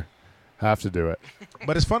pre-gamer, have to do it.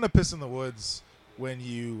 But it's fun to piss in the woods when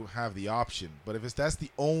you have the option. But if that's the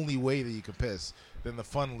only way that you can piss, then the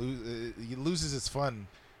fun it loses its fun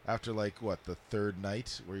after like the third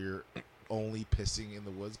night where you're only pissing in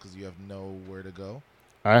the woods because you have nowhere to go.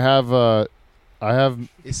 I have,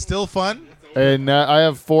 It's still fun. and I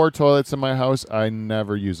have 4 toilets in my house. I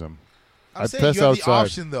never use them. I'm I saying piss you have outside. the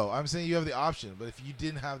option though. I'm saying you have the option. But if you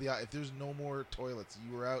didn't have if there's no more toilets,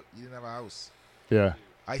 you were out. You didn't have a house. Yeah,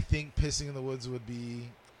 I think pissing in the woods would be.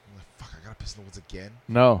 Fuck, I gotta piss in the woods again.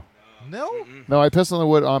 No. No. No, I piss on the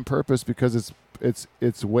wood on purpose because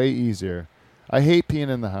it's way easier. I hate peeing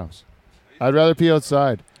in the house. I'd rather pee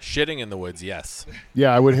outside. Shitting in the woods, yes. Yeah,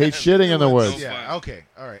 I would hate shitting in the woods. Yeah. Okay.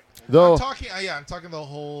 All right. Though, I'm talking. I'm talking the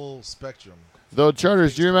whole spectrum.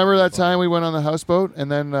 Charters, do you remember that time we went on the houseboat and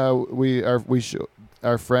then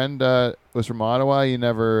our friend was from Ottawa? You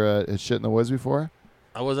never had shit in the woods before?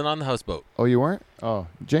 I wasn't on the houseboat. Oh, you weren't? Oh,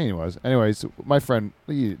 Jane was. Anyways, my friend,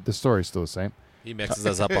 the story's still the same. He mixes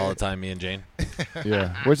us up all the time, me and Jane.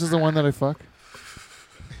 Yeah. Which is the one that I fuck?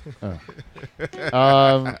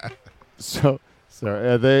 Oh. So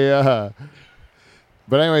sorry.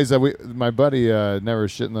 But anyways, my buddy never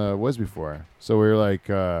shit in the woods before, so we were like,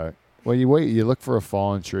 well, you wait, you look for a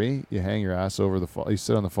fallen tree, you hang your ass over you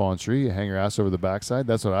sit on the fallen tree, you hang your ass over the backside.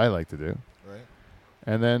 That's what I like to do. Right.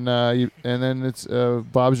 And then it's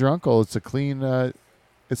Bob's your uncle. It's a clean.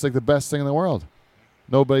 It's like the best thing in the world.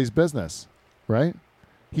 Nobody's business, right?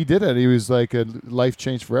 He did it. He was like a life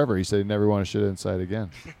changed forever. He said he'd never want to shit inside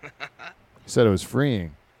again. He said it was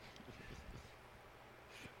freeing.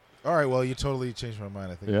 All right. Well, you totally changed my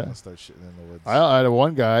mind. I think Yeah. I'm gonna start shitting in the woods. I had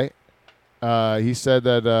one guy. He said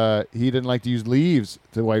that he didn't like to use leaves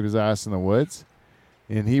to wipe his ass in the woods,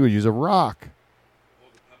 and he would use a rock.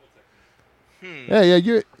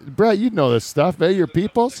 Yeah. Brett, you know this stuff, eh? Your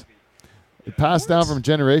peoples. It passed down from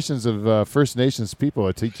generations of First Nations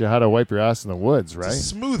people to teach you how to wipe your ass in the woods, right? It's a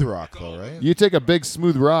smooth rock, though, right? You take a big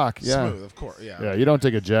smooth rock, yeah. Smooth, of course. Yeah. Yeah, you don't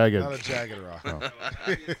take a jagged. Not a jagged rock. No.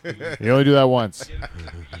 You only do that once.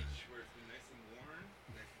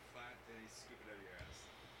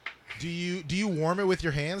 Do you warm it with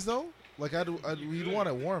your hands though? Like you'd want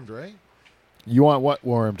it warmed, right? You want what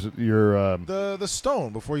warmed? Your The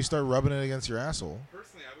stone before you start rubbing it against your asshole.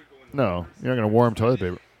 Personally, I would go in the no, river. you're not gonna warm toilet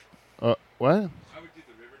paper. What? I would do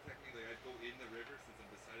the river technique. Like I'd go in the river since I'm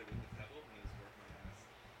beside it with the pebble and just work my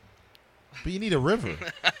ass. But you need a river.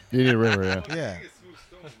 You need a river, yeah. Yeah. It's a smooth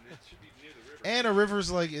stone. It should be near the river. And a river's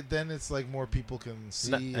like then it's like more people can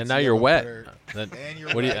see. And it's now a you're little wet. better. Then And you're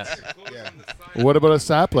what do you? wet. Clothes Yeah. on the side. What about a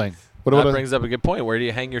sapling? What That about brings up a good point. Where do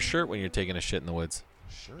you hang your shirt when you're taking a shit in the woods?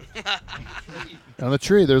 Sure. on the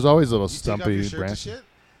tree? There's always little You take off stumpy your shirt to branches. shit?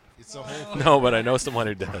 It's a whole. No, but I know someone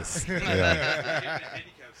who does. Yeah.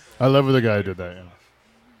 I love when the guy who did that. Yeah.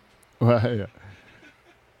 Well, yeah.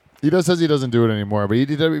 He says he doesn't do it anymore, but he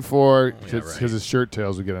did it before because right. his shirt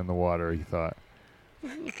tails would get in the water. He thought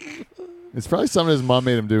it's probably something his mom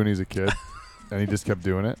made him do when he was a kid, and he just kept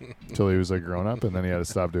doing it until he was like grown up, and then he had to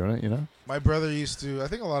stop doing it. You know. My brother used to. I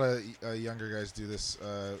think a lot of younger guys do this.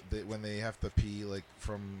 When they have to pee, like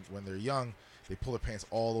from when they're young, they pull their pants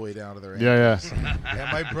all the way down to their ankles. Yeah.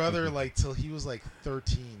 And my brother, like till he was like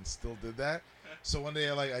 13, still did that. So one day,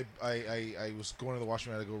 I was going to the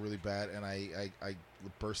washroom. I had to go really bad, and I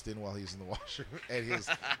burst in while he was in the washroom, and his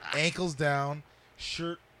ankles down,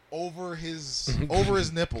 shirt over his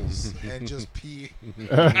nipples, and just pee.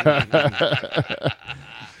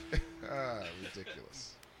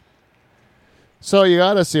 Ridiculous. So you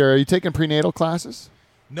got us here. Are you taking prenatal classes?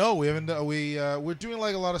 No, we haven't. We're doing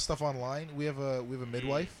like a lot of stuff online. We have a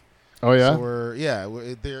midwife. Oh yeah.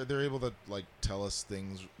 So they're able to like tell us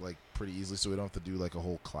things like pretty easily, so we don't have to do like a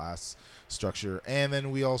whole class structure. And then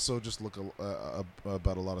we also just look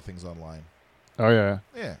about a lot of things online. Oh yeah.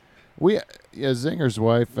 Yeah. Zinger's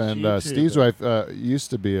wife and YouTube. Steve's wife used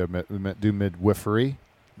to be do midwifery.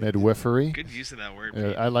 Midwifery. Good use of that word. Yeah,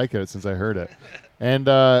 Pete. I like it since I heard it. And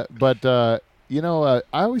but I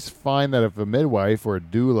always find that if a midwife or a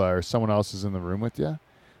doula or someone else is in the room with you,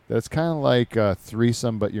 that it's kind of like a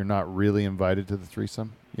threesome, but you're not really invited to the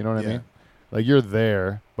threesome. You know what I Yeah. mean? Like you're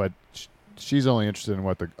there, but she's only interested in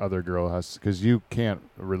what the other girl has because you can't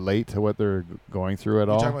relate to what they're going through at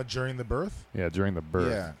You're all. talking about during the birth? Yeah, during the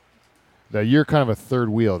birth. Yeah. That you're kind of a third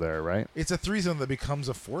wheel there, right? It's a threesome that becomes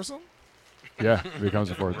a foursome? Yeah, it becomes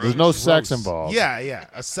a fourth. There's no sex Gross. involved. Yeah.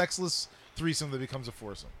 A sexless threesome that becomes a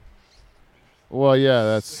foursome. Well, yeah,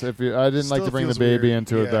 that's if you. I didn't like Still to bring the feels baby weird.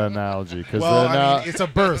 into Yeah. the analogy because Well, I mean, it's a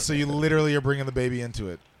birth, so you literally are bringing the baby into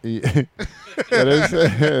it.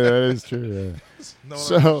 that is true. Yeah. No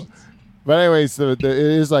So, other options. but anyways, it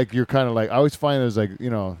is like you're kind of like I always find there's like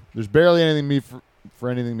there's barely anything for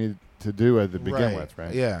anything to do at the begin with,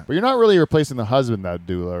 right? Yeah. But you're not really replacing the husband, that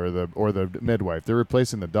doula or the midwife. They're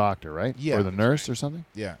replacing the doctor, right? Yeah. Or the nurse or something,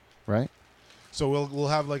 Yeah. right? So we'll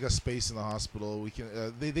have like a space in the hospital. We can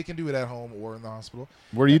they can do it at home or in the hospital.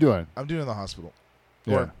 What are you doing? I'm doing it in the hospital.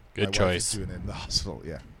 Yeah. Or Good my wife choice. is doing it in the hospital.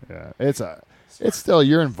 Yeah. Yeah, it's still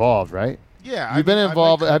you're involved, right? Yeah, You've been I might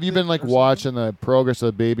involved. cut Have you it been like or something. watching the progress of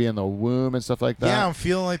the baby in the womb and stuff like that? Yeah, I'm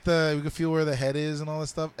feeling like we can feel where the head is and all that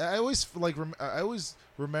stuff. I always I always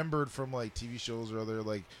remembered from like TV shows or other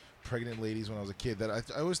like pregnant ladies when I was a kid that I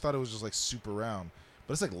always thought it was just like super round,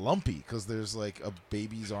 but it's like lumpy because there's like a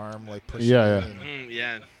baby's arm like pushing. Yeah, in yeah. and-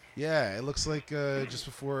 Yeah. yeah. It looks like just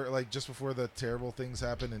before the terrible things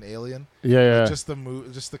happen in Alien. Yeah, yeah. Like, just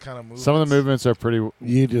the kind of movements. Some of the movements are pretty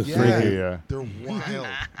You just Yeah. freaky. Yeah, They're wild.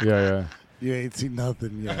 yeah, you ain't seen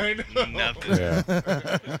nothing yet. I know. Nothing.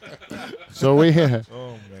 yeah. So we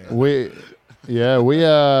Oh man.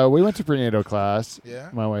 we went to prenatal class. Yeah.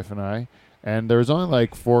 My wife and I, and there was only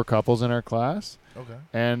like 4 couples in our class. Okay.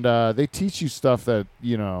 And they teach you stuff that,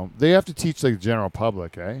 they have to teach like the general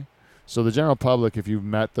public, eh? So the general public, if you've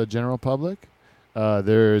met the general public,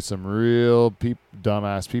 there's some real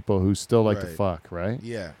dumbass people who still like to Right. fuck, right?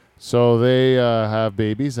 Yeah. So they have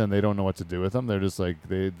babies and they don't know what to do with them. They're just like,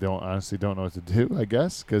 they honestly don't know what to do, I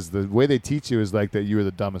guess, because the way they teach you is like that you are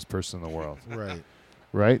the dumbest person in the world, Right.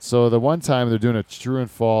 right? So the one time they're doing a true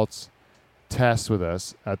and false test with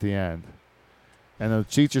us at the end. And the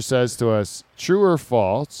teacher says to us, true or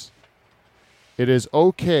false, it is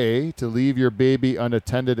okay to leave your baby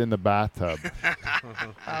unattended in the bathtub.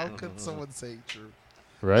 How could someone say true?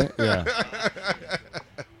 Right? Yeah.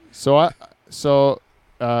 So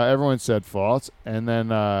everyone said false. And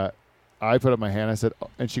then I put up my hand. I said,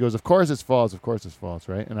 and she goes, of course it's false. Of course it's false,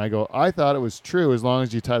 right? And I go, I thought it was true as long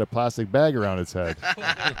as you tied a plastic bag around its head.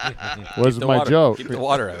 Was Keep the my water- joke. Keep the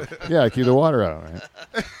water out. Yeah, keep the water out,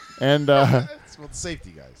 right? And It's about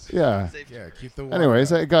safety, guys. yeah. Yeah, keep the water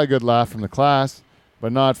Anyways, out. I got a good laugh from the class,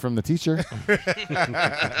 but not from the teacher.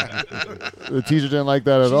 The teacher didn't like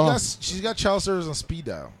that at all. She's got child service on speed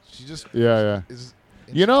dial. She just Yeah, is.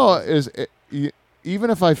 even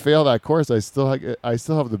if I fail that course, I still have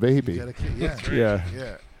the You baby. got a kid. Yeah. Yeah.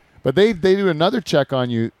 Yeah. But they do another check on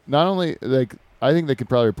you. Not only like I think they could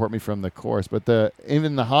probably report me from the course, but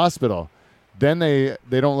even the hospital, then they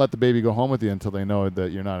don't let the baby go home with you until they know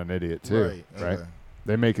that you're not an idiot too. Right. Okay.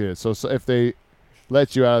 They make it so if they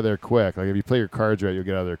let you out of there quick, like if you play your cards right, you'll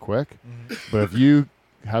get out of there quick. Mhm. But if you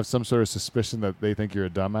have some sort of suspicion that they think you're a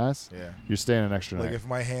dumbass, Yeah. you're staying an extra Like night. if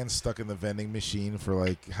my hand's stuck in the vending machine for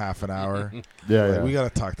like half an hour, Yeah, like, yeah. we gotta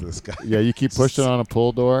talk to this guy. Yeah, you keep pushing on a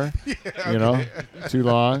pull door, too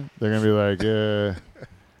long. They're gonna be like,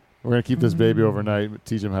 we're gonna keep this baby overnight.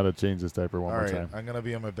 Teach him how to change this diaper one All more right, time. I'm gonna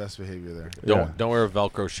be on my best behavior there. Don't wear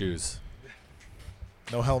Velcro shoes.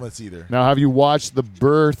 No helmets either. Now, have you watched the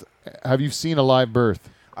birth? Have you seen a live birth?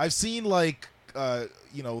 I've seen like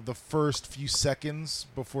the first few seconds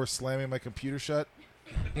before slamming my computer shut.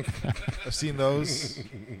 I've seen those.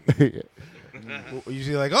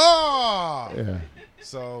 Usually like, oh. Yeah.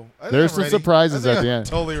 So I think There's I'm some ready. surprises I think at the I'm end.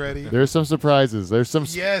 Totally ready. There's some surprises. There's some.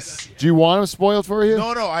 Yes. Do you want them spoiled for you? No,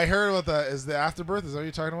 I heard about that. Is the afterbirth? Is that what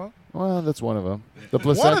you're talking about? Well, that's one of them. The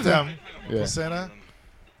placenta. One of them. Yeah. Placenta.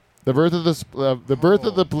 The birth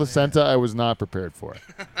of the placenta, I was not prepared for.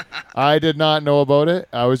 I did not know about it.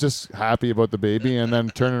 I was just happy about the baby, and then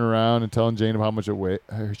turning around and telling Jane how much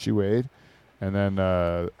she weighed, and then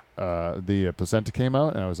the placenta came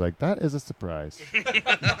out, and I was like, "That is a surprise."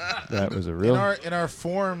 That was a real. In our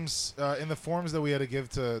forms, in the forms that we had to give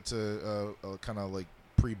to kind of like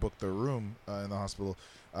pre-book the room in the hospital.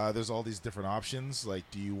 There's all these different options. Like,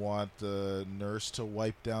 do you want the nurse to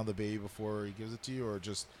wipe down the baby before he gives it to you, or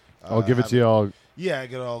just I'll give it to you all. Yeah,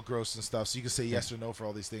 get it all gross and stuff. So you can say yes or no for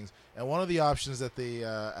all these things. And one of the options that they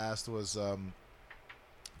asked was,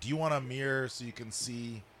 do you want a mirror so you can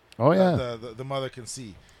see? Oh yeah. The mother can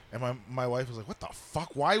see. And my wife was like, "What the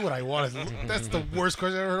fuck? Why would I want it? That's the worst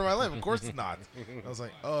question I've ever heard in my life. Of course it's not." I was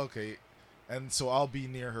like, "Oh, okay." And so I'll be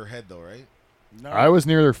near her head though, right? No. I was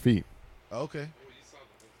near their feet. Okay.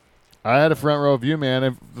 I had a front row view,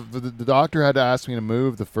 man. The doctor had to ask me to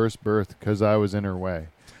move the first birth because I was in her way.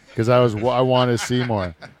 Because I wanted to see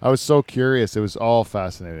more. I was so curious. It was all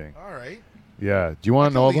fascinating. All right. Yeah. Do you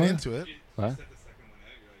want to know Lean about it? into it. What? Set the second one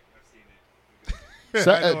out. You're like,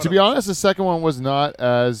 I've seen it. To be honest, the second one was not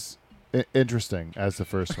as interesting as the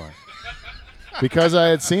first one. Because I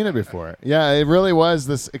had seen it before. Yeah, it really was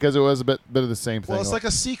this because it was a bit of the same thing. Well, it's like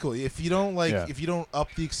a sequel. If you don't Yeah. if you don't up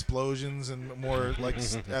the explosions and more like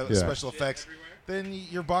special effects, then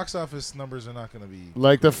your box office numbers are not going to be.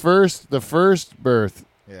 like the first birth.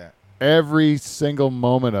 Yeah. Every single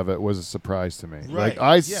moment of it was a surprise to me. Right, Like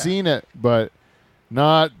I yeah. seen it, but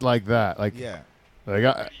not like that. Like Yeah.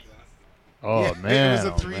 like oh Yeah, man, it was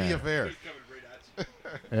a oh, 3D man. affair. It's coming right at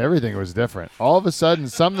you. Everything was different. All of a sudden,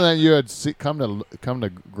 something that you had come to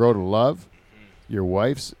grow to love, your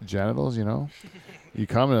wife's genitals, you know. You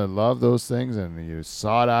come to love those things, and you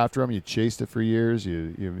sought after them. You chased it for years.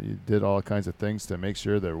 You did all kinds of things to make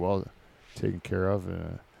sure they're well taken care of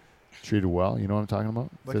and treated well. You know what I'm talking about?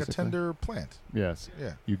 Like Physically? a tender plant. Yes.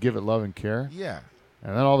 Yeah. You give it love and care. Yeah.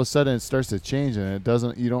 And then all of a sudden it starts to change, and it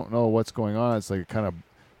doesn't. You don't know what's going on. It's like it kind of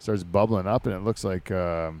starts bubbling up, and it looks like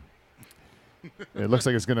it's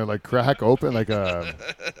gonna like crack open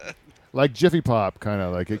like Jiffy Pop, kind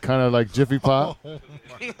of like Jiffy Pop.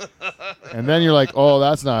 And then you're like, oh,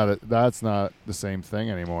 that's not the same thing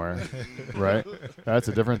anymore, right? That's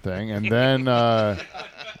a different thing. And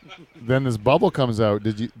then this bubble comes out.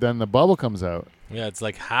 Then the bubble comes out. Yeah, it's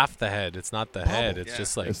like half the head. It's not the head. It's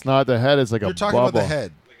just like It's not the head. It's like You're a talking bubble. about the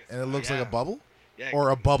head, and it looks like a bubble, Yeah. or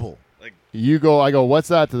a bubble. Like I go, what's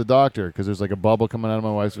that to the doctor? Because there's like a bubble coming out of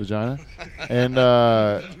my wife's vagina. And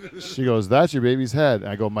she goes, that's your baby's head. And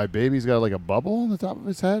I go, my baby's got like a bubble on the top of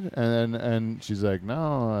his head? And she's like,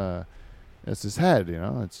 no, it's his head, you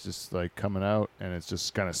know. It's just like coming out, and it's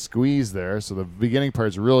just kind of squeezed there. So the beginning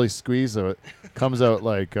part's really squeezed, so it comes out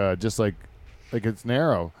like just like it's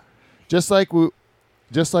narrow. Just like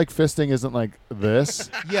fisting isn't like this.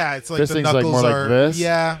 Yeah, it's like the Fisting's like knuckles more like are. this.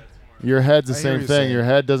 Yeah, Your head's the I hear same what you're thing. saying. Your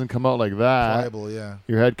head doesn't come out like that. pliable. Yeah.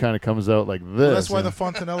 Your head kind of comes out like this. Well, that's why you the know?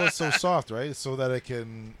 fontanelle is so soft, right? So that it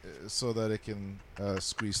can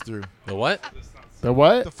squeeze through. the what? The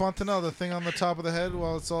what? The fontanelle, the thing on the top of the head.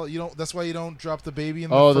 Well, it's all you don't. That's why you don't drop the baby in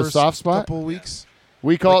the Oh, the first soft spot? couple of weeks.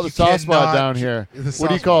 We call Like it the you soft spot cannot down here. the What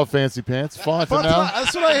do you soft call it, fancy pants? Fontanelle?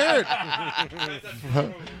 That's what I heard.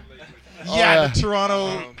 Oh, yeah, yeah. the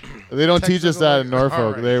Toronto. They don't teach us that in Technical-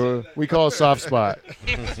 Norfolk. All right. We call it soft spot.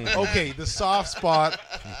 Okay, the soft spot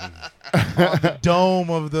on the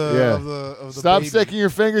dome of the Yeah. of the Stop baby. sticking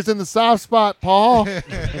your fingers in the soft spot, Paul. Right?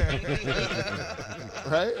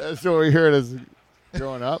 That's what we heard as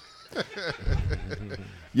growing up.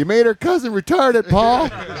 You made her cousin retarded,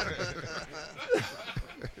 Paul.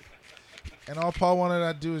 And all Paul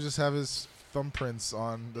wanted to do was just have his thumbprints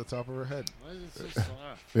on the top of her head.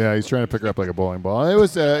 Yeah, he's trying to pick her up like a bowling ball. It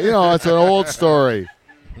was, it's an old story.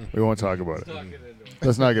 We won't talk about it.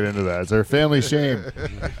 Let's not get into that. It's our family shame.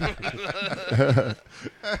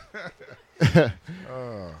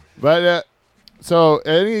 But so,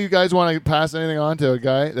 any of you guys want to pass anything on to a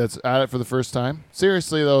guy that's at it for the first time?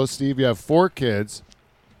 Seriously, though, Steve, you have 4 kids.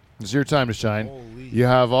 It's your time to shine. Holy. You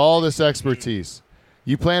have all this expertise.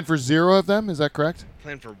 You planned for 0 of them. Is that correct?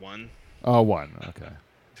 plan for one. Oh, 1. Okay.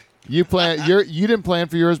 You didn't plan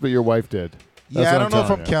for yours, but your wife did. That's Yeah, I what don't know if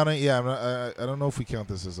telling I'm you. counting. Yeah, I don't know if we count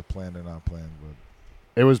this as a planned or not planned,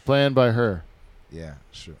 but It was planned by her. yeah,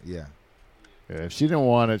 sure, yeah. Yeah, if she didn't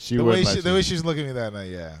want it, she The wouldn't. way let the you. way she's looking at me that night,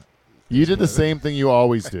 yeah. You did the same thing you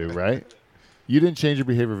always do, right? You didn't change your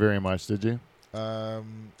behavior very much, did you? No,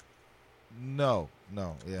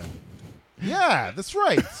 yeah. Yeah, that's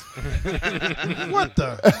right. What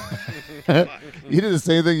the? You did the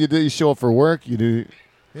same thing you did. You show up for work. You do,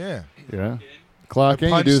 Yeah. clock in.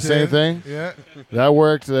 You do the Punched same in. thing. Yeah. That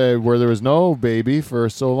worked where there was no baby for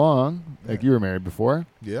so long. Like Yeah. you were married before,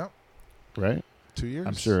 Yeah. right? 2 years.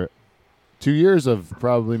 I'm sure. 2 years of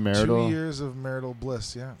probably marital. 2 years of marital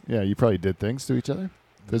bliss. Yeah. Yeah, you probably did things to each other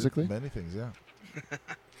physically. Many things. Yeah.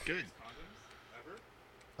 Good.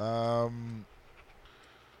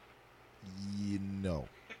 No.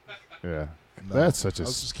 Yeah, No. that's such a. I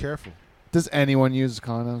was just careful. Does anyone use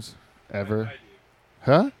condoms ever?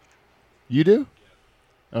 Huh? You do?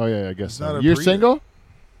 Oh yeah, I guess He's so. not a You're breeder. single?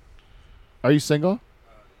 Are you single?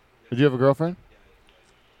 Do you have a girlfriend?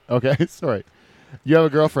 Okay, sorry. You have a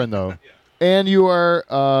girlfriend though, and you are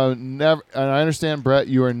never. And I understand, Brett.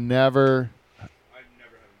 You are never,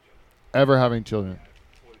 ever having children.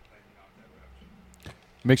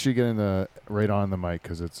 Make sure you get in the right on the mic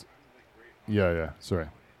because it's. Yeah. Sorry.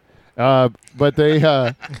 But they.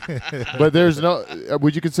 But there's no.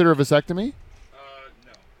 Would you consider a vasectomy? No,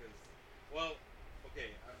 because, well, okay,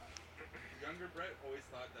 younger Brett always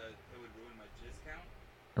thought that it would ruin my jizz count,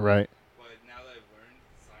 Right. but now that I've learned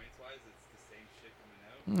science-wise, it's the same shit coming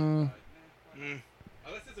out. Mm. Why not?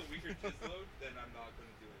 Unless it's a weaker jizz load, then I'm not going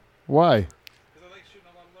to do it. Why? Because I like shooting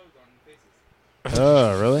a lot of loads on faces.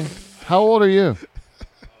 Oh, really? How old are you? I'm 38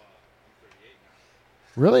 now.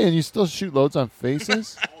 Really? And you still shoot loads on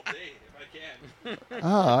faces? All day, if I can.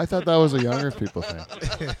 Ah, I thought that was a younger people thing. It's a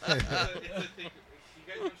thing. You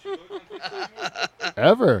guys don't shoot loads on faces anymore?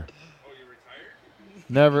 Ever? Oh, you're retired?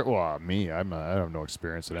 Never. Well, me, I have no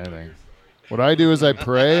experience in anything. What I do is I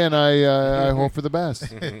pray and I hope for the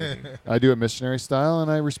best. I do it missionary style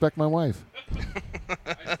and I respect my wife. If I get a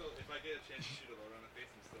chance to shoot a load on the face,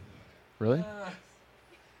 I'm still doing it. Really?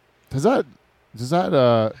 Does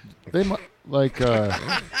that? They Like,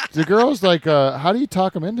 the girls, like, how do you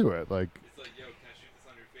talk them into it? Like, It's like, yo, can I shoot this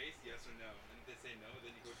on your face? Yes or no? And if they say no,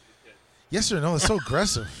 then you go to the tits. Yes or no? That's so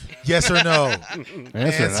aggressive. Yes or no?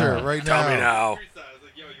 Answer now. right now. Freestyle. It's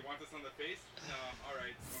like, yo, you want this on the face? No. All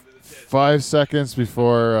right. It's going to the tits. 5 seconds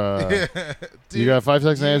before you got 5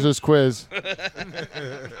 seconds to answer this quiz. Do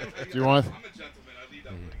you want- I'm a gentleman. I lead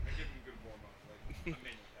up. Like, I give them a good warm up. Like, I'm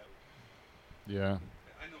making it out. Yeah.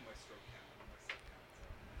 I know my stroke count. My set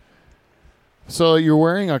count. So you're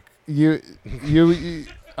wearing a you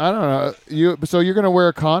I don't know so you're gonna wear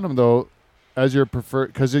a condom though as your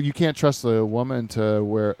preferred because you can't trust the woman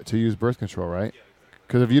to use birth control, right?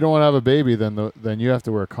 Because if you don't want to have a baby, then you have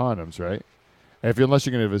to wear condoms, right? Unless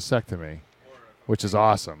you're gonna have a vasectomy, which is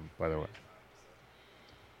awesome, by the way.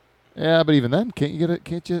 Yeah, but even then, can't you get it?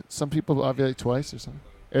 Can't you? Some people ovulate twice or something.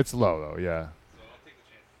 It's low though, yeah. So I'll take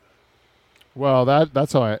the chances. Well,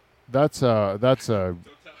 that's how I. That's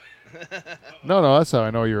no, that's how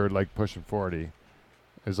I know you're like pushing 40.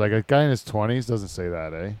 It's like a guy in his 20s doesn't say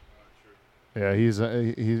that, eh? Yeah,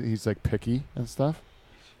 he's like picky and stuff.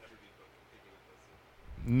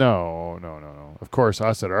 No. Of course,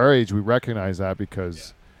 us at our age, we recognize that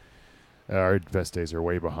because our best days are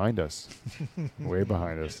way behind us. Way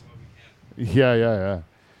behind us. Yeah. Yeah,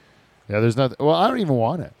 there's nothing. Well, I don't even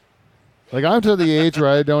want it. Like, I'm to the age where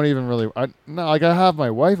I don't even really. I have my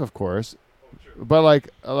wife, of course, but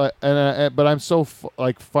but I'm so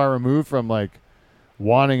far removed from like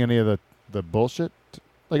wanting any of the bullshit.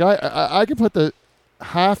 Like, I could put the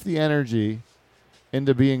half the energy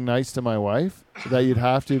into being nice to my wife that you'd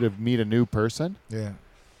have to meet a new person, Yeah.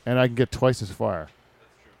 and I can get twice as far.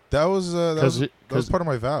 That was that was 'cause- part of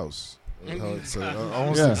my vows. How it's,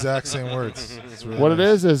 almost Yeah. the exact same words. It's really What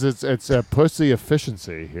nice. it is it's a pussy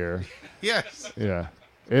efficiency here. Yes. Yeah,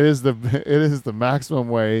 it is the maximum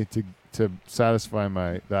way to satisfy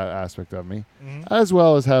that aspect of me, Mhm. as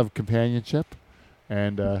well as have companionship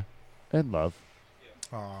and love,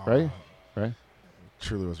 Aw. right? Right,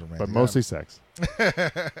 Truly was romantic. but mostly sex.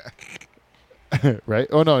 Right?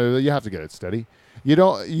 Oh no, you have to get it steady. You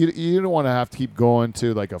don't want to have to keep going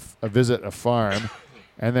to like a visit a farm,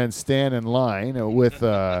 and then stand in line with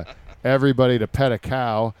everybody to pet a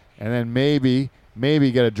cow, and then maybe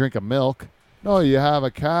get a drink of milk. No, you have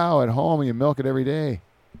a cow at home and you milk it every day,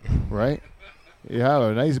 right? You have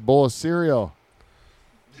a nice bowl of cereal.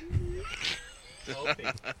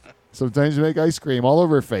 Sometimes you make ice cream all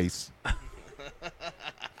over her face.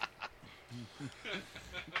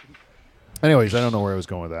 Anyways, I don't know where I was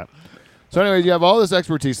going with that. So anyways, you have all this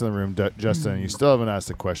expertise in the room, Justin, and you still haven't asked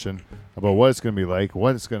a question about what it's going to be like,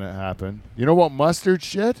 what it's going to happen. You know what mustard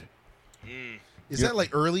shit? Is that like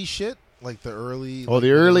early shit? Like the early. Oh, like,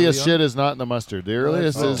 the earliest early shit is not in the mustard. The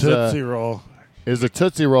earliest Oh, is Tootsie Roll. the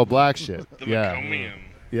Tootsie Roll black shit. The Yeah. Meconium.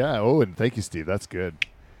 Yeah. Oh, and thank you, Steve. That's good.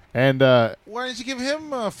 And Why didn't you give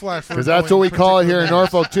him a flat for? because that's what we knowing call it here in particular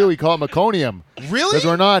Norfolk too. We call it Meconium Really? because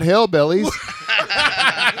we're not hillbillies.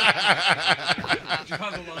 Draw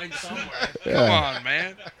the line somewhere. Come Yeah. on,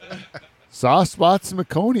 man. Soft spots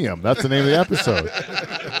Meconium. That's the name of the episode.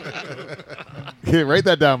 Yeah, write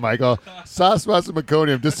that down, Michael. Soft spots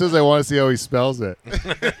Meconium. Just as I want to see how he spells it.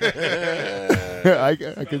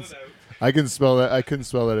 I can spell that. I couldn't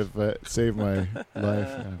spell that if it saved my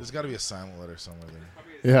life. There's got to be a silent letter somewhere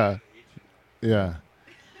there. Yeah.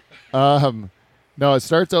 Yeah. No, it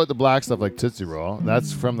starts out with the black stuff like Tootsie Roll.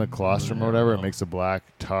 That's from the colostrum or whatever. It makes a black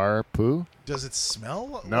tar poo. Does it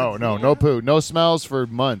smell? No, like no, water? no poo. No smells for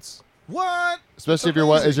months. What? Especially if That's your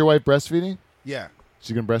wife is your wife breastfeeding. Yeah.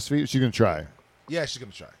 She can breastfeed. She can try. Yeah, she's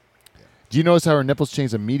gonna try. Do you notice how her nipples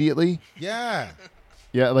change immediately? Yeah.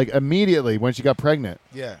 Yeah, like immediately when she got pregnant.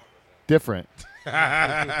 Yeah. Different.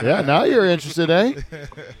 Yeah, now you're interested, eh?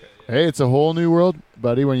 Hey, it's a whole new world,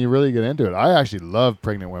 buddy, when you really get into it. I actually love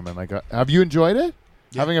pregnant women. Like, have you enjoyed it?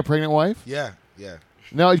 Yeah. Having a pregnant wife? Yeah. Yeah.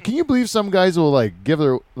 Now, can you believe some guys will like give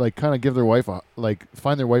their wife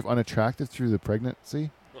find their wife unattractive through the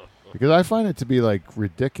pregnancy? Because I find it to be like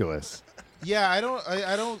ridiculous. Yeah, I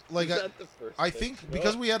don't like. I think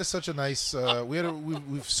because we had such a nice,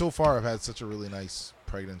 we've so far have had such a really nice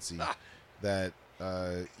pregnancy that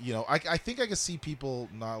I think I can see people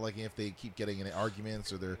not liking if they keep getting in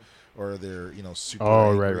arguments or they're super angry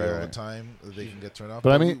all the right. time that they can get turned off.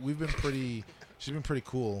 But I mean, we've been pretty. She's been pretty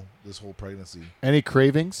cool this whole pregnancy. Any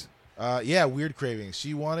cravings? Yeah, weird cravings.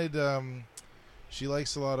 She wanted. She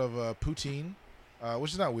likes a lot of poutine,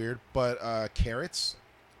 which is not weird, but carrots.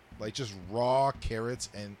 Like just raw carrots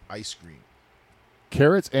and ice cream.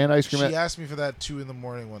 Carrots and ice cream. She asked me for that 2 a.m.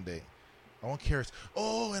 one day. I want carrots.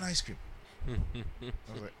 Oh, and ice cream. I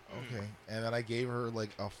was like, okay. And then I gave her like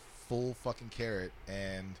a full fucking carrot,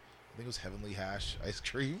 and think it was Heavenly Hash ice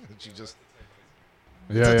cream, and she just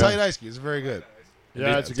Yeah, it's a yeah. tight ice cream. It's very good.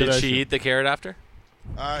 Yeah, it's a good Did ice she cream. eat the carrot after?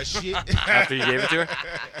 She After you gave it to her?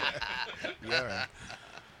 yeah. Man.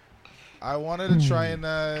 I wanted to try and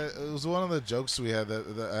it was one of the jokes we had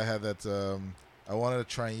that I had that I wanted to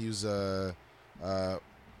try and use try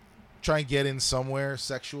and get in somewhere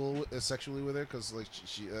sexually with her because like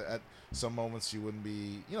she at some moments she wouldn't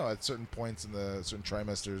be at certain points in the certain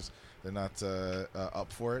trimesters they're not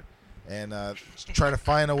up for it and try to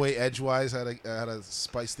find a way edgewise how to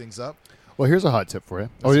spice things up. Well, here's a hot tip for you.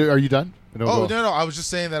 Oh, are you done? No. I was just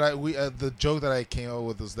saying that the joke that I came up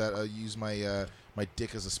with was that I use my my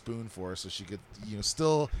dick as a spoon for her, so she could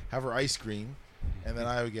still have her ice cream, and then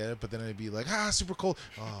I would get it, but then it'd be like super cold,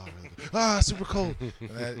 really good. Super cold. And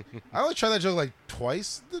then, I only tried that joke like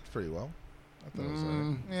twice. Did pretty well. I thought it was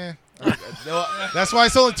no, that's why I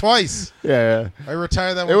sold it twice. Yeah. I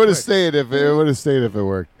retired that one. It would have quick. stayed if it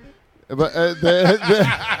worked. But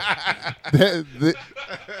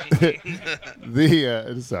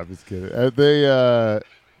stop, just kidding. I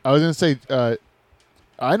was gonna say,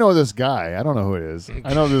 I know this guy. I don't know who it is.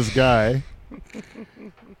 I know this guy,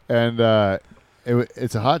 and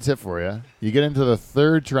it's a hot tip for you. You get into the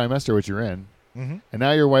third trimester, which you're in, and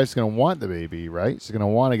now your wife's gonna want the baby, right? She's gonna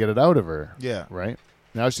want to get it out of her, Yeah. right?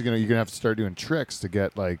 Now you're gonna have to start doing tricks to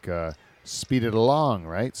get speed it along,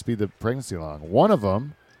 right? Speed the pregnancy along. One of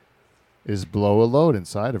them is blow a load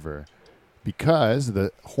inside of her because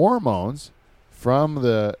the hormones from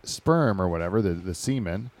the sperm or whatever, the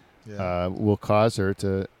semen, will cause her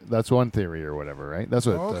to. That's one theory or whatever, right? That's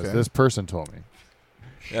what it does. This person told me.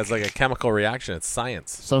 Yeah, it's like a chemical reaction. It's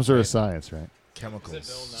science. Some sort of science, right? Chemicals.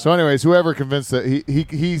 So, anyways, whoever convinced that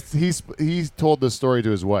he told this story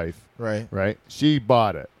to his wife, Right. right? She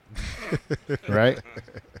bought it, right?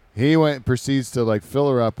 He proceeds to fill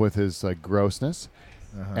her up with his grossness.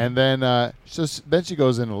 And then then she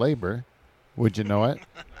goes into labor. Would you know it?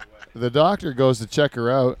 The doctor goes to check her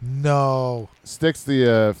out, No. sticks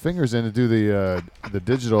the fingers in to do the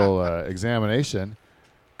digital examination,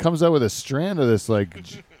 comes out with a strand of this my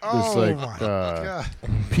God.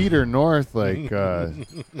 Peter North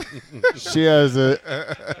she has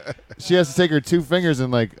to take her two fingers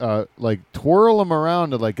and twirl them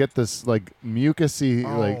around to get this mucusy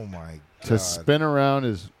Oh my God. to spin around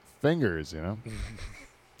his fingers,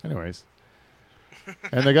 Anyways.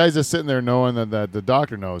 And the guy's just sitting there knowing that the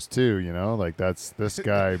doctor knows too, that's this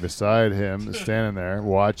guy beside him standing there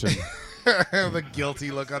watching. The guilty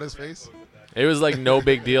look on his face. It was no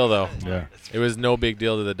big deal, though. Yeah. It was no big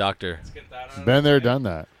deal to the doctor. Been there, done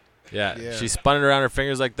that. Yeah. Yeah. She spun it around her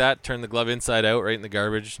fingers like that, turned the glove inside out right in the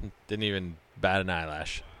garbage, didn't even bat an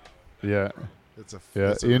eyelash. Yeah. It's a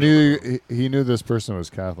Yeah. it's a He real- knew this person was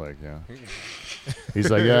Catholic, yeah. He's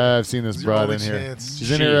like, yeah, I've seen this It's your broad only in here. chance.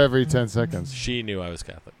 She's in here every 10 seconds. She knew I was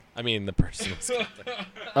Catholic. I mean, the person was Catholic.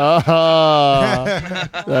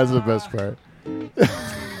 That's the best part.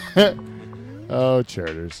 Oh,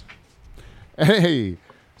 charters. Hey,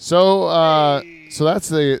 so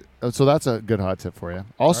that's a good hot tip for you.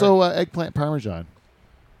 Also, eggplant parmesan.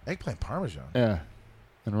 Eggplant parmesan. Yeah,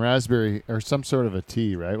 and raspberry or some sort of a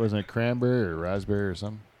tea, right? Wasn't it cranberry or raspberry or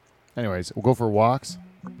something? Anyways, we'll go for walks,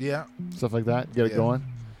 Yeah. stuff like that. Get it Yeah. going.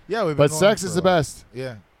 Yeah. We've been But going sex for is a the while. best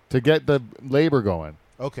Yeah. to get the labor going.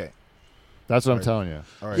 Okay. That's what I'm Right. telling you.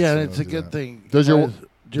 All right. Yeah, so and it's we'll a do good that. thing. Does your guys.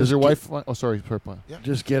 Does your Just wife want? Oh, sorry.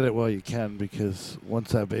 Just get it while you can, because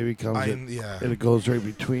once that baby comes, Yeah. it goes right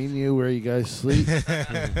between you where you guys sleep,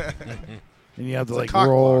 and you have to It's a cock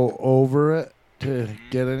roll block. over it to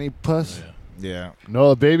get any puss. Yeah.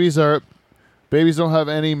 No, babies don't have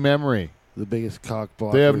any memory. The biggest cock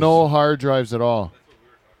block. They have no hard drives at all.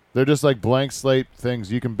 They're just like blank slate things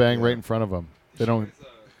you can bang Yeah. right in front of them. They don't. Fuck with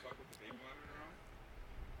the baby monitor on.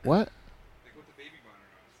 What? Like with the baby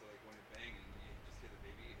monitor on, so like when you're banging, you just hear the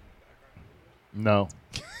baby in the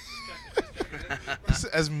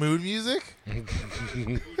background. As mood music. It's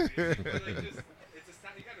a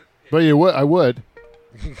sound you gotta. But you would. I would.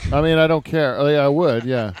 I mean, I don't care. I would.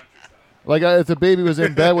 Yeah. Like if the baby was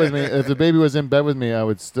in bed with me, I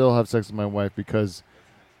would still have sex with my wife because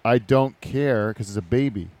I don't care because it's a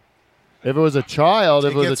baby. If it was a child,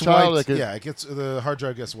 It gets that wiped. could, Yeah, it gets the hard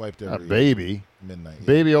drive gets wiped a every baby. midnight. Yeah.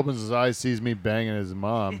 Baby opens his eyes, sees me banging his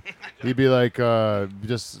mom. He'd be like, I'm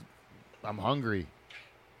hungry.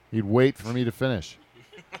 He'd wait for me to finish.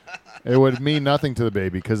 It would mean nothing to the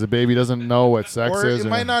baby because the baby doesn't know what sex Or is. it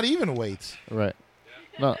might not even wait. Right.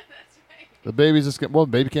 No. The baby's just the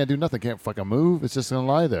baby can't do nothing. Can't fucking move. It's just going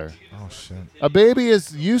to lie there. Oh shit. A baby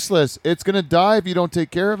is useless. It's going to die if you don't take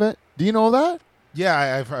care of it. Do you know that?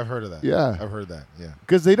 Yeah, I've heard of that. Yeah. I've heard that. Yeah.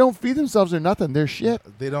 Because they don't feed themselves or nothing. They're shit.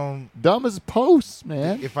 They don't. Dumb as posts,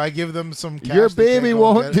 man. If I give them some cash, Your they can't baby go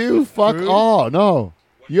won't get do fuck food? all. No.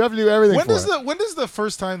 You have to do everything When for does it. when does the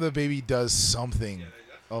first time the baby does something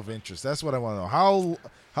of interest? That's what I want to know.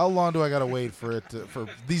 How long do I gotta wait for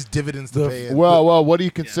these dividends to pay? Well, what do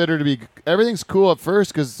you consider to be? Everything's cool at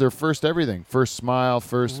first because it's their first everything. First smile,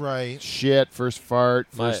 first Right. shit, first fart,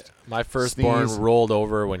 My first. my firstborn sneeze. rolled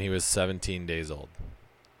over when he was 17 days old.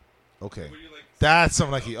 Okay. That's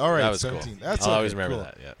something like all right. That was 17. cool. That's I'll okay, always remember cool.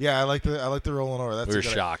 that. Yeah. Yeah, I like the rolling over. That's We a were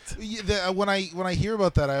good shocked. Yeah, when I hear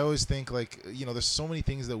about that, I always think like there's so many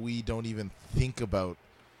things that we don't even think about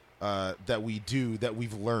that we do that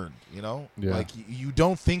we've learned. Yeah. Like you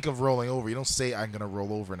don't think of rolling over. You don't say I'm gonna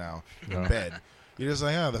roll over now in bed. You're just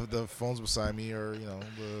like, the phone's beside me, or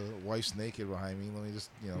the wife's naked behind me. Let me just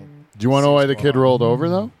Do you want to know why the kid rolled over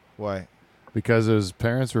though? Why? Because his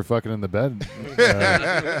parents were fucking in the bed,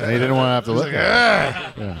 and he didn't want to have to look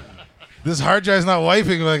at it. Yeah. This hard drive's not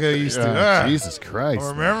wiping like I used to. Yeah, Jesus Christ! I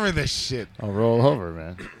remember this shit. I'll roll over,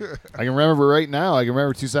 man. I can remember right now. I can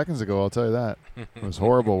remember 2 seconds ago. I'll tell you that. It was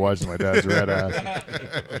horrible watching my dad's red ass.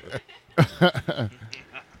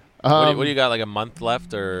 What do you got? Like a month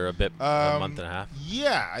left, or a month and a half?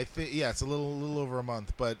 Yeah, I think it's a little over a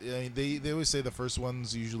month, but I mean, they always say the first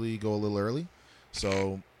ones usually go a little early,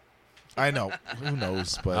 so I know who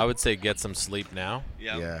knows, but I would say get some sleep now.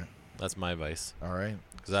 yeah. That's my advice. All right,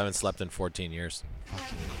 Because I haven't slept in 14 years.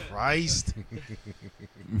 Christ.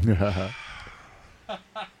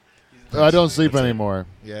 I don't sleep anymore,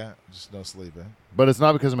 Yeah, just no sleep, eh? but it's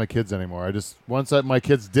not because of my kids anymore. My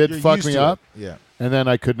kids did You're fuck used me to up, it. Yeah. and then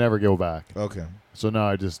I could never go back. Okay. So now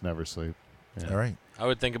I just never sleep. Yeah. All right. I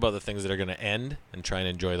would think about the things that are going to end and try and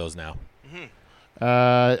enjoy those now.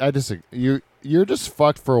 I disagree. You're just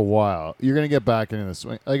fucked for a while. You're gonna get back into the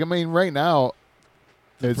swing. Like I mean, right now,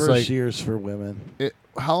 it's First like years for women.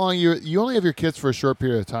 how long you only have your kids for a short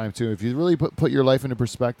period of time too. If you really put your life into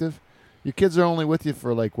perspective, your kids are only with you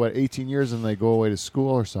for like 18 years, and they go away to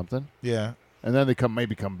school or something, Yeah. and then they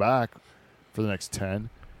maybe come back for the next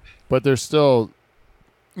 10, but they're still,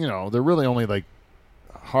 they're really only like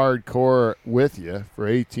hardcore with you for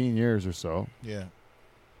 18 years or so. Yeah.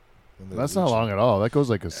 And That's not long at all. That goes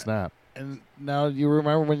like a snap. And now, you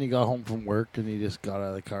remember when you got home from work and you just got out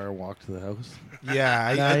of the car and walked to the house?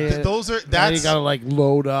 Yeah. Now you- Those are Now you that's gotta like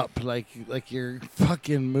load up, like you're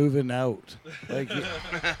fucking moving out. Like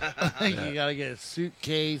you gotta get a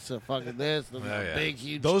suitcase, a fucking this, and a big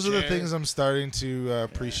huge. those are the chair. things I'm starting to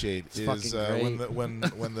appreciate. It's Is fucking when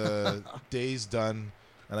the day's done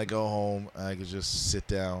and I go home and I can just sit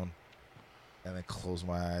down and then close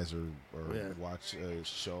my eyes or watch a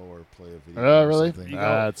show or play a video. Oh, or really? something.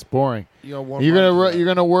 It's boring. You got one You're month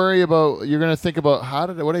gonna left. worry about. You're gonna think about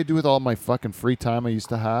what do I do with all my fucking free time I used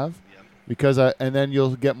to have, and then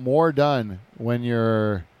you'll get more done when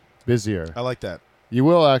you're busier. I like that. You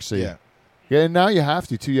will actually. Yeah. Yeah. And now you have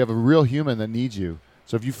to too. You have a real human that needs you.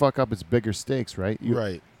 So if you fuck up, it's bigger stakes, right?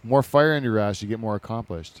 Right. More fire in your ass, you get more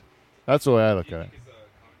accomplished. That's the way I look at it.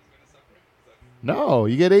 No,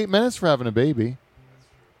 you get 8 minutes for having a baby,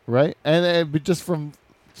 right? And but just from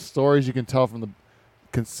stories you can tell from the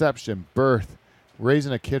conception, birth,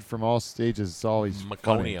 raising a kid from all stages, it's always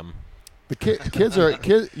funny. Meconium. The kids are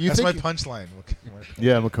kids. You That's think my punchline.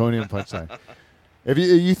 yeah, Meconium punchline. If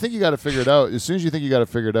you think you got to figure it out, as soon as you think you got to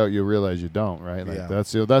figure it out, you realize you don't, right? Like Yeah.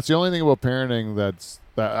 that's the only thing about parenting that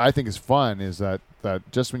I think is fun is that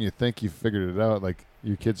just when you think you figured it out, like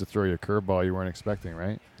your kids will throw you a curveball you weren't expecting,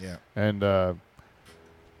 right? Yeah. And I'm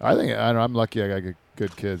lucky I got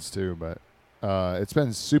good kids too, but it's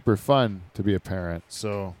been super fun to be a parent.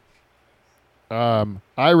 So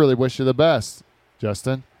I really wish you the best,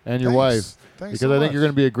 Justin, and your wife, Thanks because so I think much. you're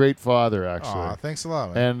going to be a great father, actually. Aw, thanks a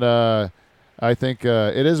lot, man. And I think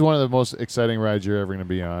it is one of the most exciting rides you're ever going to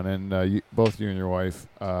be on. And both you and your wife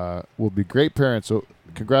will be great parents. So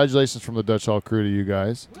congratulations from the Dutch Hall crew to you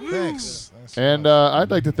guys. Thanks. so And much.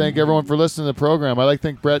 I'd like to thank everyone for listening to the program. I'd like to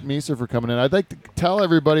thank Brett Meeser for coming in. I'd like to tell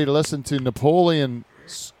everybody to listen to Napoleon.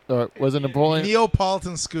 Was it Napoleon?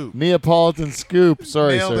 Neapolitan Scoop. Neapolitan Scoop.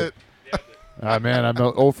 Sorry, Nailed sir. it. Ah, man, I'm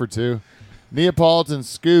 0 for 2. Neapolitan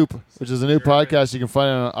Scoop, which is a new podcast you can find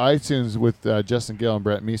on iTunes with Justin Gill and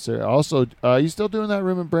Brett Meeser. Also, are you still doing that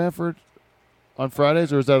room in Brantford on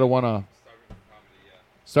Fridays, or is that a one-off?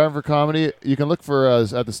 Starving for Comedy. You can look for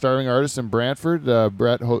us at the Starving Artist in Brantford.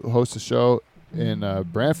 Brett hosts a show in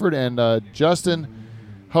Brantford, and Justin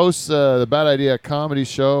hosts the Bad Idea Comedy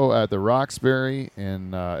Show at the Roxbury,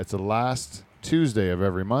 and it's the last Tuesday of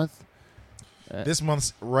every month. This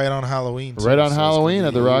month's right on Halloween. Too, Right on so it's Halloween gonna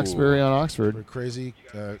at the be Roxbury on Oxford. crazy.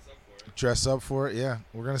 Dress up for it. Yeah,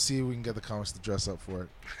 we're gonna see if we can get the comics to dress up for it.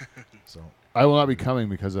 So I will not be coming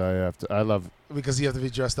because I have to. I love. because you have to be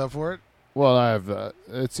dressed up for it. Well, I have. I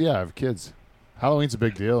have kids. Halloween's a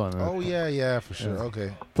big deal, and Oh yeah, for sure. Yeah.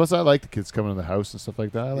 Okay. plus I like the kids coming to the house and stuff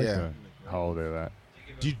like that. I like Yeah. the holiday of that.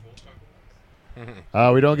 Do you,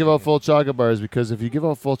 We don't give out full chocolate bars because if you give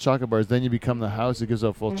out full chocolate bars, then you become the house that gives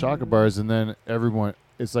out full chocolate bars, and then everyone.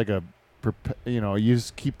 It's like a, you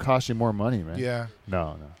just keep costing more money, man. yeah.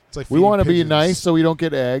 No. It's like We feeding want to be pigeons. nice so we don't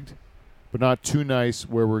get egged, but not too nice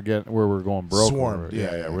where we're going broke. Swarmed,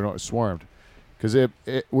 Yeah, yeah. we don't swarmed because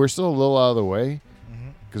we're still a little out of the way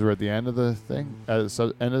Mhm. because we're at the end of the thing, at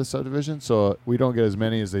the end of the subdivision, so we don't get as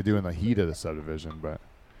many as they do in the heat of the subdivision. But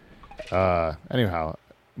anyhow,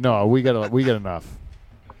 no, we get enough.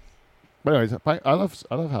 But anyways, I love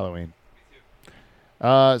Halloween.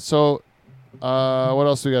 So what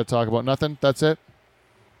else do we got to talk about? Nothing. That's it.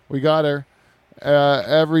 We got her.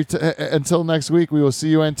 Until next week, we will see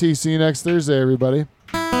you NT. See you next Thursday, everybody.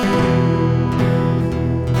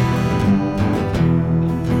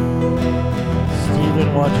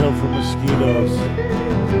 Steven, watch out for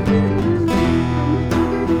mosquitoes.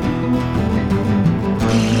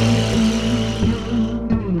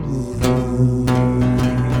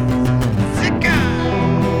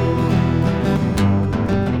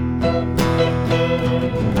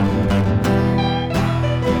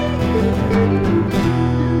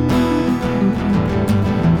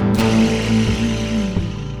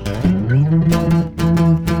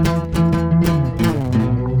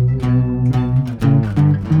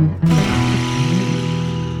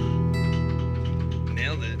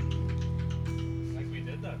 Nailed it. Like we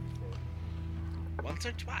did that before. Once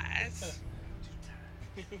or twice.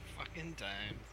 Fucking times.